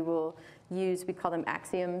times we will use, we call them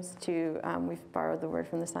axioms to, we've borrowed the word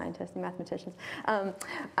from the scientists and mathematicians,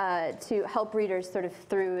 to help readers sort of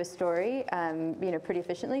through a story, pretty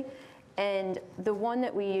efficiently. And the one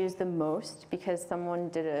that we use the most, because someone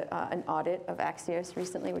did an audit of Axios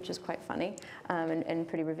recently, which is quite funny and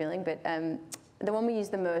pretty revealing, but the one we use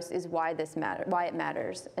the most is why it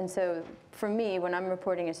matters. And so for me, when I'm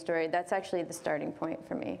reporting a story, that's actually the starting point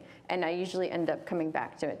for me. And I usually end up coming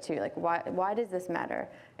back to it too, like why does this matter?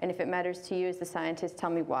 And if it matters to you as the scientist, tell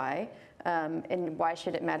me why. And why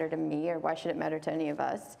should it matter to me, or why should it matter to any of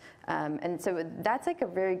us? And so that's like a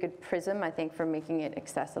very good prism, I think, for making it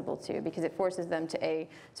accessible too, because it forces them to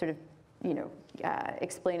sort of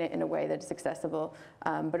explain it in a way that is accessible,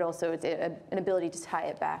 but also it's an ability to tie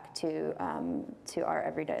it back to our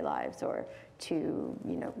everyday lives, or to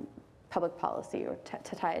public policy, or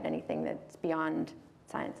to tie it to anything that's beyond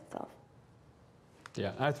science itself.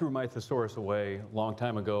 Yeah, I threw my thesaurus away a long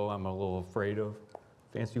time ago. I'm a little afraid of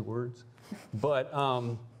fancy words, but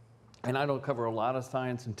and I don't cover a lot of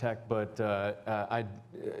science and tech, but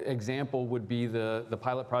example would be the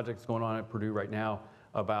pilot projects going on at Purdue right now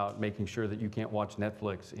about making sure that you can't watch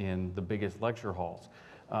Netflix in the biggest lecture halls.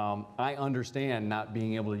 I understand not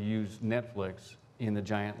being able to use Netflix in the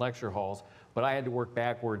giant lecture halls, but I had to work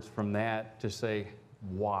backwards from that to say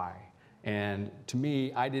why. And to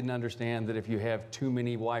me, I didn't understand that if you have too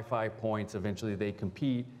many Wi-Fi points, eventually they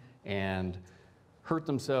compete and hurt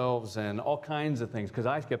themselves and all kinds of things. Because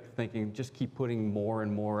I kept thinking, just keep putting more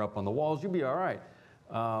and more up on the walls, you'll be all right.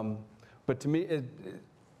 But to me,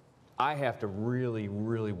 I have to really,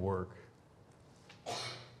 really work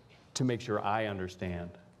to make sure I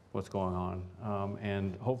understand what's going on.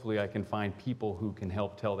 And hopefully I can find people who can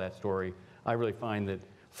help tell that story. I really find that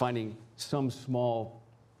finding some small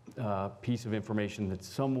piece of information that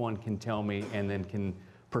someone can tell me and then can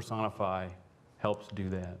personify helps do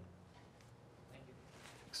that. Thank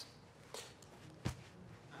you.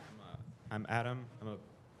 I'm Adam.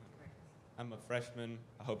 I'm a freshman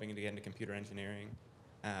hoping to get into computer engineering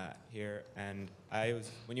here, and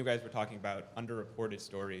when you guys were talking about underreported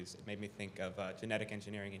stories, it made me think of genetic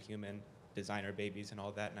engineering in human designer babies and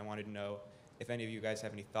all that, and I wanted to know if any of you guys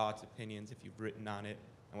have any thoughts, opinions, if you've written on it,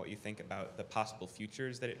 and what you think about the possible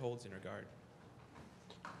futures that it holds in regard.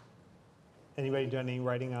 Anybody done any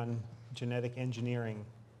writing on genetic engineering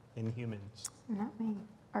in humans? Not me.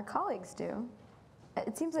 Our colleagues do.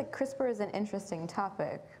 It seems like CRISPR is an interesting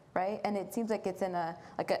topic, right? And it seems like it's in a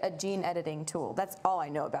gene editing tool. That's all I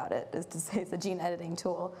know about it, is to say it's a gene editing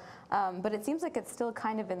tool. But it seems like it's still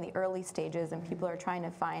kind of in the early stages, and people are trying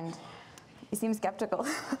to find. You seem skeptical. It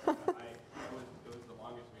was the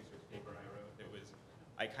longest research paper I wrote.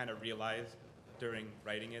 I kind of realized during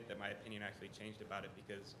writing it that my opinion actually changed about it,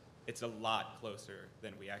 because it's a lot closer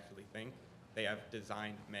than we actually think. They have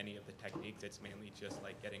designed many of the techniques. It's mainly just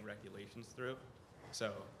like getting regulations through.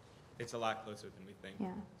 So it's a lot closer than we think.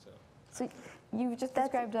 Yeah. So you just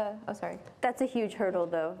described oh, sorry. That's a huge hurdle,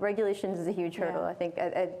 though. Regulations is a huge hurdle. Yeah. I think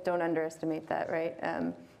I don't underestimate that, right?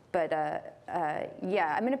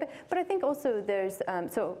 Yeah, I mean, but I think also there's,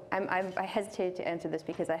 so I hesitate to answer this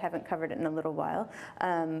because I haven't covered it in a little while,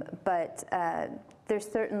 but there's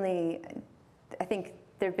certainly, I think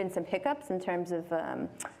there have been some hiccups in terms of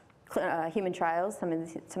human trials, some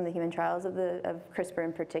of the human trials of CRISPR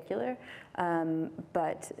in particular,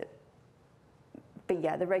 but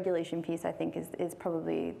yeah, the regulation piece I think is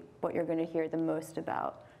probably what you're going to hear the most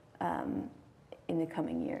about in the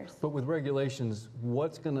coming years. But with regulations,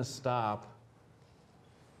 what's going to stop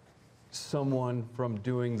someone from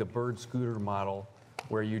doing the bird scooter model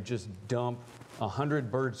where you just dump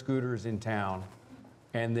 100 bird scooters in town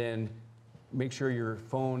and then make sure your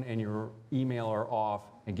phone and your email are off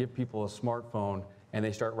and give people a smartphone and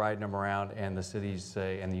they start riding them around, and the cities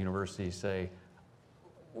say, and the universities say,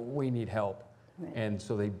 we need help. Right. And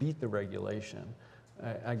so they beat the regulation.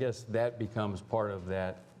 I guess that becomes part of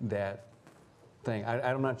that thing.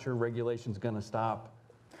 I'm not sure regulation's going to stop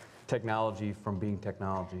technology from being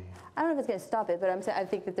technology. I don't know if it's going to stop it, but I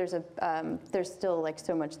think that there's still like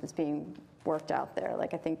so much that's being worked out there.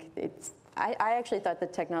 Like I think I actually thought the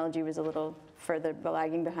technology was a little further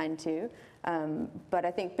lagging behind too.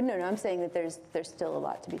 But no, I'm saying that there's still a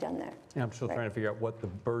lot to be done there. Yeah, I'm still trying to figure out what the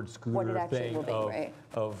bird scooter what it actually thing will be,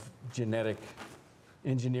 of genetic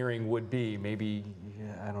engineering would be. Maybe,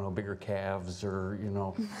 I don't know, bigger calves or,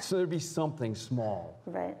 so there'd be something small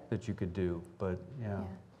that you could do, but yeah.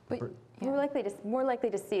 But more likely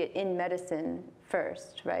to see it in medicine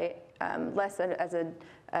first, right? Less as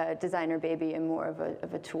a designer baby and more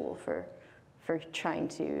of a tool for trying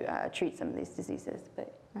to treat some of these diseases.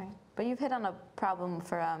 Right. But you've hit on a problem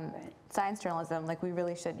for science journalism. Like we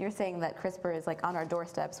really should. You're saying that CRISPR is like on our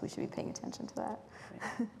doorsteps. We should be paying attention to that.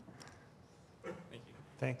 Right. Thank you.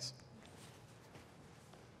 Thanks.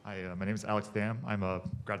 Hi, my name is Alex Dam. I'm a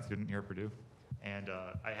grad student here at Purdue. And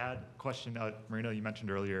I had a question, Marina, you mentioned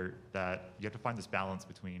earlier that you have to find this balance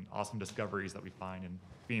between awesome discoveries that we find and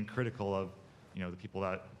being critical of the people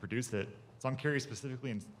that produce it. So I'm curious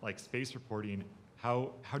specifically in like space reporting,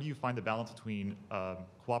 how do you find the balance between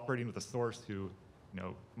cooperating with a source who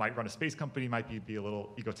might run a space company, might be a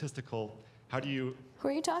little egotistical? How do you? Who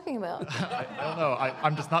are you talking about? I don't know.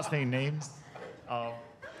 I'm just not saying names.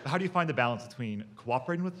 How do you find the balance between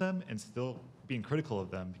cooperating with them and still being critical of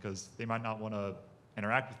them, because they might not want to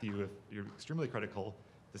interact with you if you're extremely critical.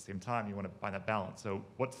 At the same time, you want to find that balance. So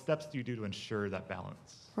what steps do you do to ensure that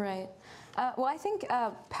balance? Right. Well, I think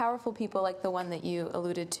powerful people like the one that you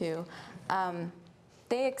alluded to,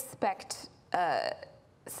 they expect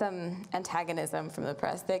some antagonism from the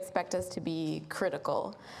press. They expect us to be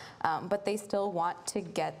critical, but they still want to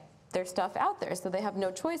get their stuff out there, so they have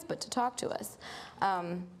no choice but to talk to us.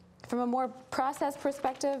 From a more process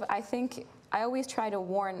perspective, I think I always try to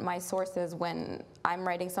warn my sources when I'm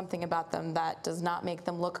writing something about them that does not make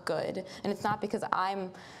them look good. And it's not because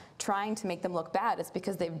I'm trying to make them look bad, it's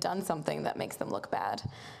because they've done something that makes them look bad.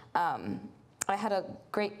 I had a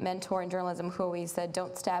great mentor in journalism who always said,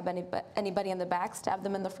 don't stab anybody in the back, stab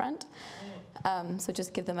them in the front. So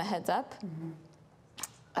just give them a heads up.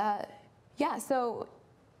 Yeah, so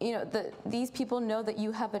these people know that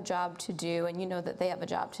you have a job to do, and you know that they have a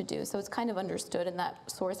job to do. So it's kind of understood in that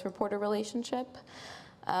source-reporter relationship.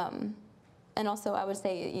 And also, I would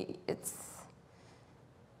say it's,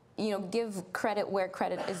 give credit where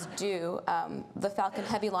credit is due. The Falcon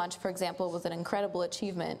Heavy launch, for example, was an incredible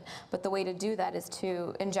achievement. But the way to do that is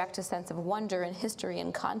to inject a sense of wonder and history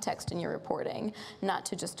and context in your reporting, not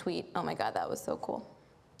to just tweet, oh my God, that was so cool.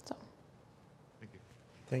 So. Thank you.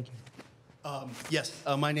 Thank you. Yes,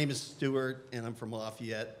 my name is Stuart, and I'm from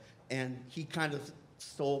Lafayette. And he kind of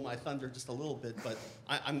stole my thunder just a little bit, but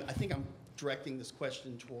I think I'm directing this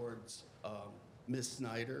question towards Ms.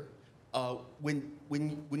 Snyder. When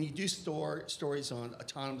you do stories on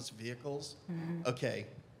autonomous vehicles, okay,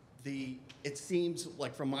 it seems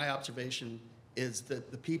like, from my observation, is that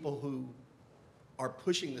the people who are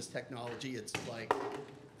pushing this technology, it's like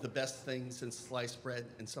the best thing since sliced bread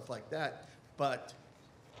and stuff like that, but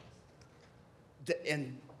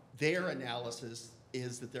and their analysis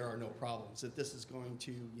is that there are no problems, that this is going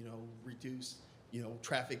to, reduce,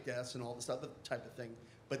 traffic deaths and all this other type of thing.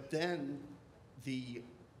 But then in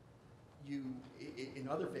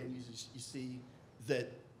other venues, you see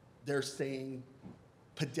that they're saying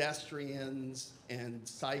pedestrians and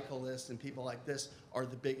cyclists and people like this are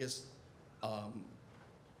the biggest,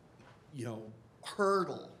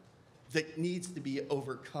 hurdle that needs to be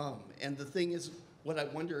overcome. And the thing is, what I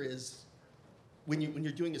wonder is, when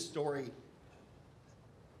you're doing a story,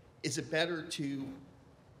 is it better to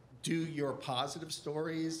do your positive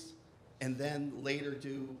stories and then later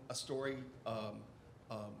do a story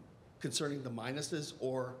concerning the minuses,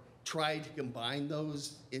 or try to combine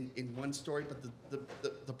those in one story? But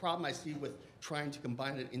the problem I see with trying to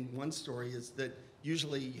combine it in one story is that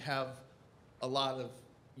usually you have a lot of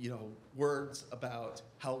words about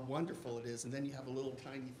how wonderful it is, and then you have a little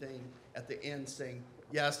tiny thing at the end saying,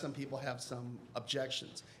 yes, some people have some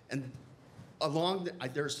objections. And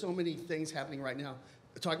there are so many things happening right now,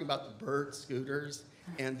 talking about the bird scooters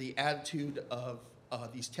and the attitude of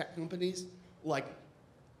these tech companies. Like,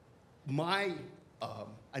 my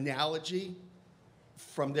analogy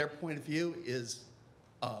from their point of view is,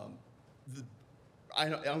 I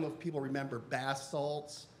don't know if people remember bath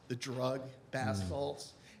salts, the drug bath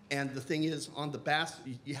salts. And the thing is, on the bath,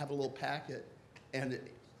 you have a little packet, and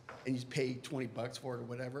you pay $20 for it or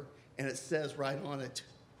whatever, and it says right on it,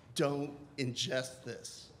 don't ingest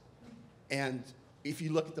this. And if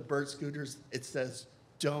you look at the bird scooters, it says,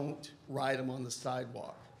 don't ride them on the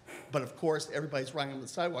sidewalk. But of course, everybody's riding on the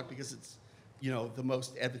sidewalk because it's, the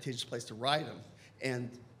most advantageous place to ride them.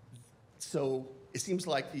 And so it seems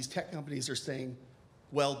like these tech companies are saying,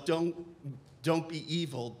 well, don't be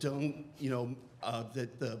evil. Don't, the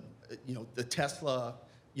Tesla,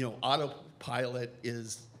 autopilot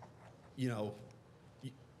is, you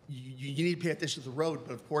need to pay attention to the road,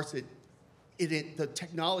 but of course the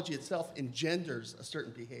technology itself engenders a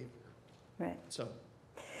certain behavior. Right. So.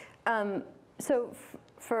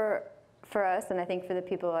 For us, and I think for the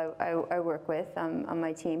people I work with on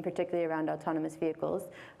my team, particularly around autonomous vehicles,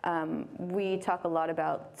 we talk a lot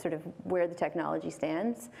about sort of where the technology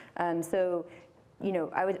stands. In some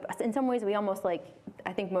ways, we almost I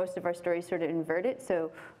think most of our stories sort of invert it.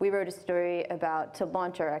 So we wrote a story to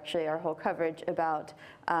launch our whole coverage about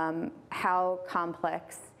how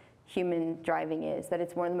complex human driving is, that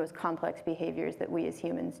it's one of the most complex behaviors that we as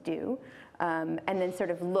humans do, and then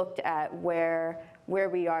sort of looked at where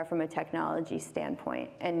we are from a technology standpoint.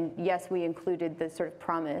 And yes, we included the sort of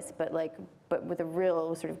promise, but but with a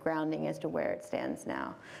real sort of grounding as to where it stands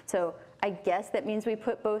now. So I guess that means we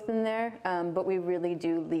put both in there, but we really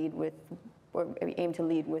do lead with, or we aim to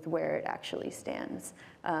lead with where it actually stands.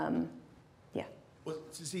 Yeah. Well,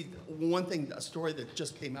 see, one thing, a story that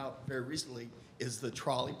just came out very recently is the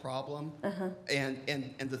trolley problem. And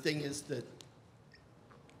the thing is that,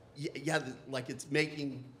 yeah, like it's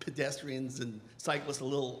making pedestrians and cyclists a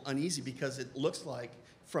little uneasy because it looks like,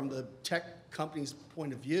 from the tech company's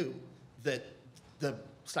point of view, that the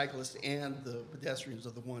cyclists and the pedestrians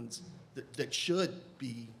are the ones that should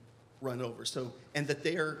be run over. So, and that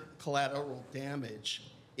they are collateral damage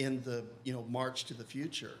in the march to the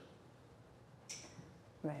future.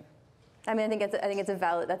 Right. I mean, I think that's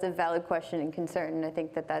a valid question and concern, and I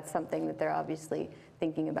think that that's something that they're obviously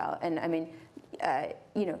thinking about. And I mean,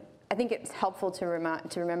 I think it's helpful to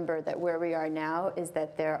remember that where we are now is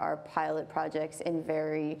that there are pilot projects in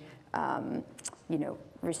very,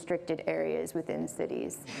 restricted areas within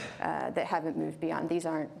cities that haven't moved beyond. These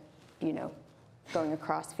aren't, going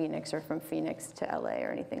across Phoenix or from Phoenix to LA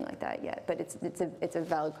or anything like that yet. But it's a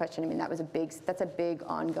valid question. I mean, that's a big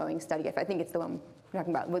ongoing study. I think it's the one we're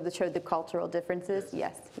talking about. Would it show the cultural differences?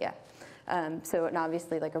 Yes. Yeah. So, and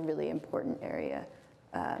obviously, like a really important area.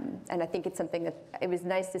 And I think it's something that it was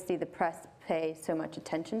nice to see the press pay so much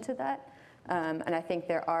attention to that. And I think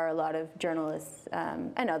there are a lot of journalists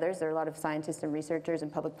and others. There are a lot of scientists and researchers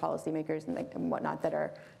and public policymakers and whatnot that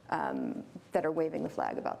are waving the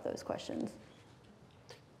flag about those questions.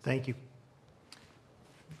 Thank you.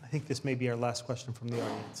 I think this may be our last question from the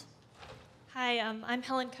audience. Hi, I'm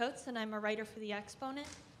Helen Coates, and I'm a writer for The Exponent.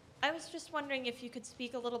 I was just wondering if you could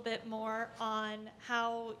speak a little bit more on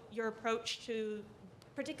how your approach to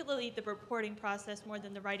particularly the reporting process more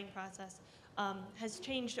than the writing process has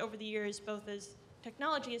changed over the years, both as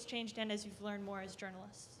technology has changed and as you've learned more as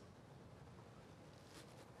journalists.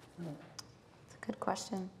 That's a good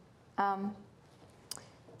question.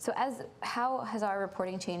 So how has our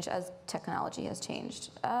reporting changed as technology has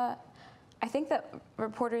changed? I think that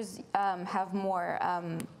reporters have more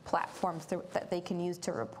platforms that they can use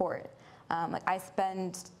to report. Like I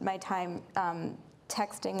spend my time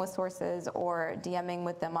texting with sources or DMing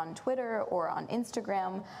with them on Twitter or on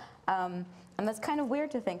Instagram. And that's kind of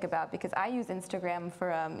weird to think about because I use Instagram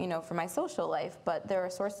for my social life, but there are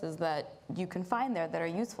sources that you can find there that are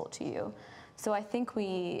useful to you. So I think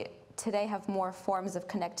we today have more forms of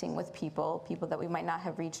connecting with people that we might not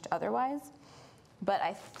have reached otherwise. But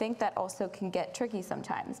I think that also can get tricky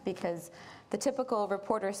sometimes because the typical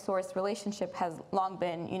reporter-source relationship has long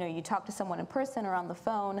been, you talk to someone in person or on the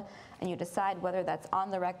phone and you decide whether that's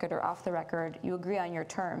on the record or off the record, you agree on your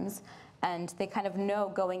terms, and they kind of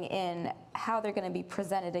know going in how they're going to be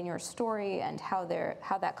presented in your story and how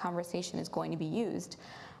that conversation is going to be used.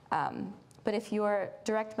 But if you're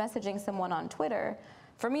direct messaging someone on Twitter,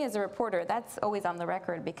 for me as a reporter, that's always on the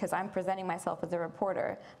record because I'm presenting myself as a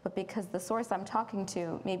reporter. But because the source I'm talking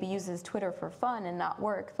to maybe uses Twitter for fun and not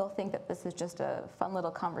work, they'll think that this is just a fun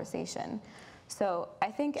little conversation. So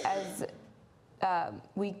I think as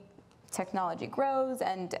technology grows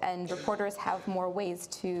and reporters have more ways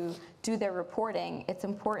to do their reporting, it's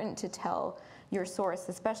important to tell your source,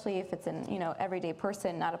 especially if it's an everyday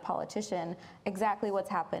person, not a politician, exactly what's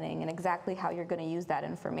happening and exactly how you're going to use that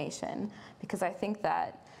information. Because I think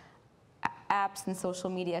that apps and social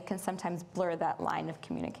media can sometimes blur that line of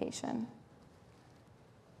communication.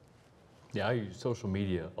 Yeah, I use social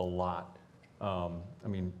media a lot. I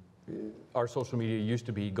mean, our social media used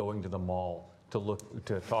to be going to the mall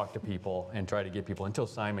to talk to people and try to get people until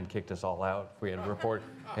Simon kicked us all out. We had a report,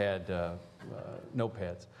 had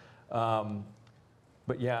notepads.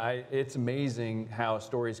 But yeah, it's amazing how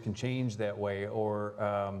stories can change that way. Or,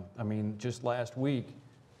 I mean, just last week,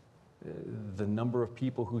 the number of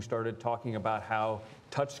people who started talking about how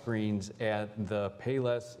touchscreens at the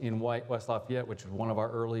Payless in West Lafayette, which was one of our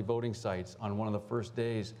early voting sites, on one of the first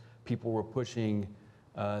days, people were pushing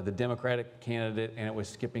the Democratic candidate and it was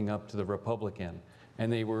skipping up to the Republican.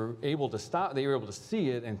 And they were able to stop, they were able to see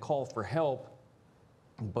it and call for help.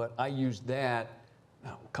 But I used that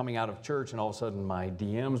coming out of church, and all of a sudden my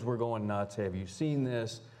DMs were going nuts. Have you seen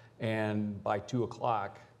this? And by 2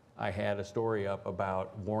 o'clock, I had a story up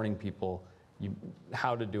about warning people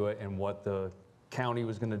how to do it and what the county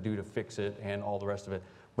was going to do to fix it and all the rest of it.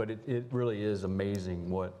 But it really is amazing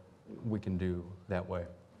what we can do that way.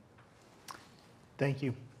 Thank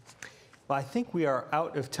you. Well, I think we are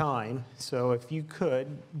out of time, so if you could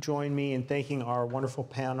join me in thanking our wonderful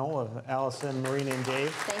panel of Alison, Marina, and Dave.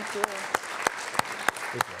 Thank you.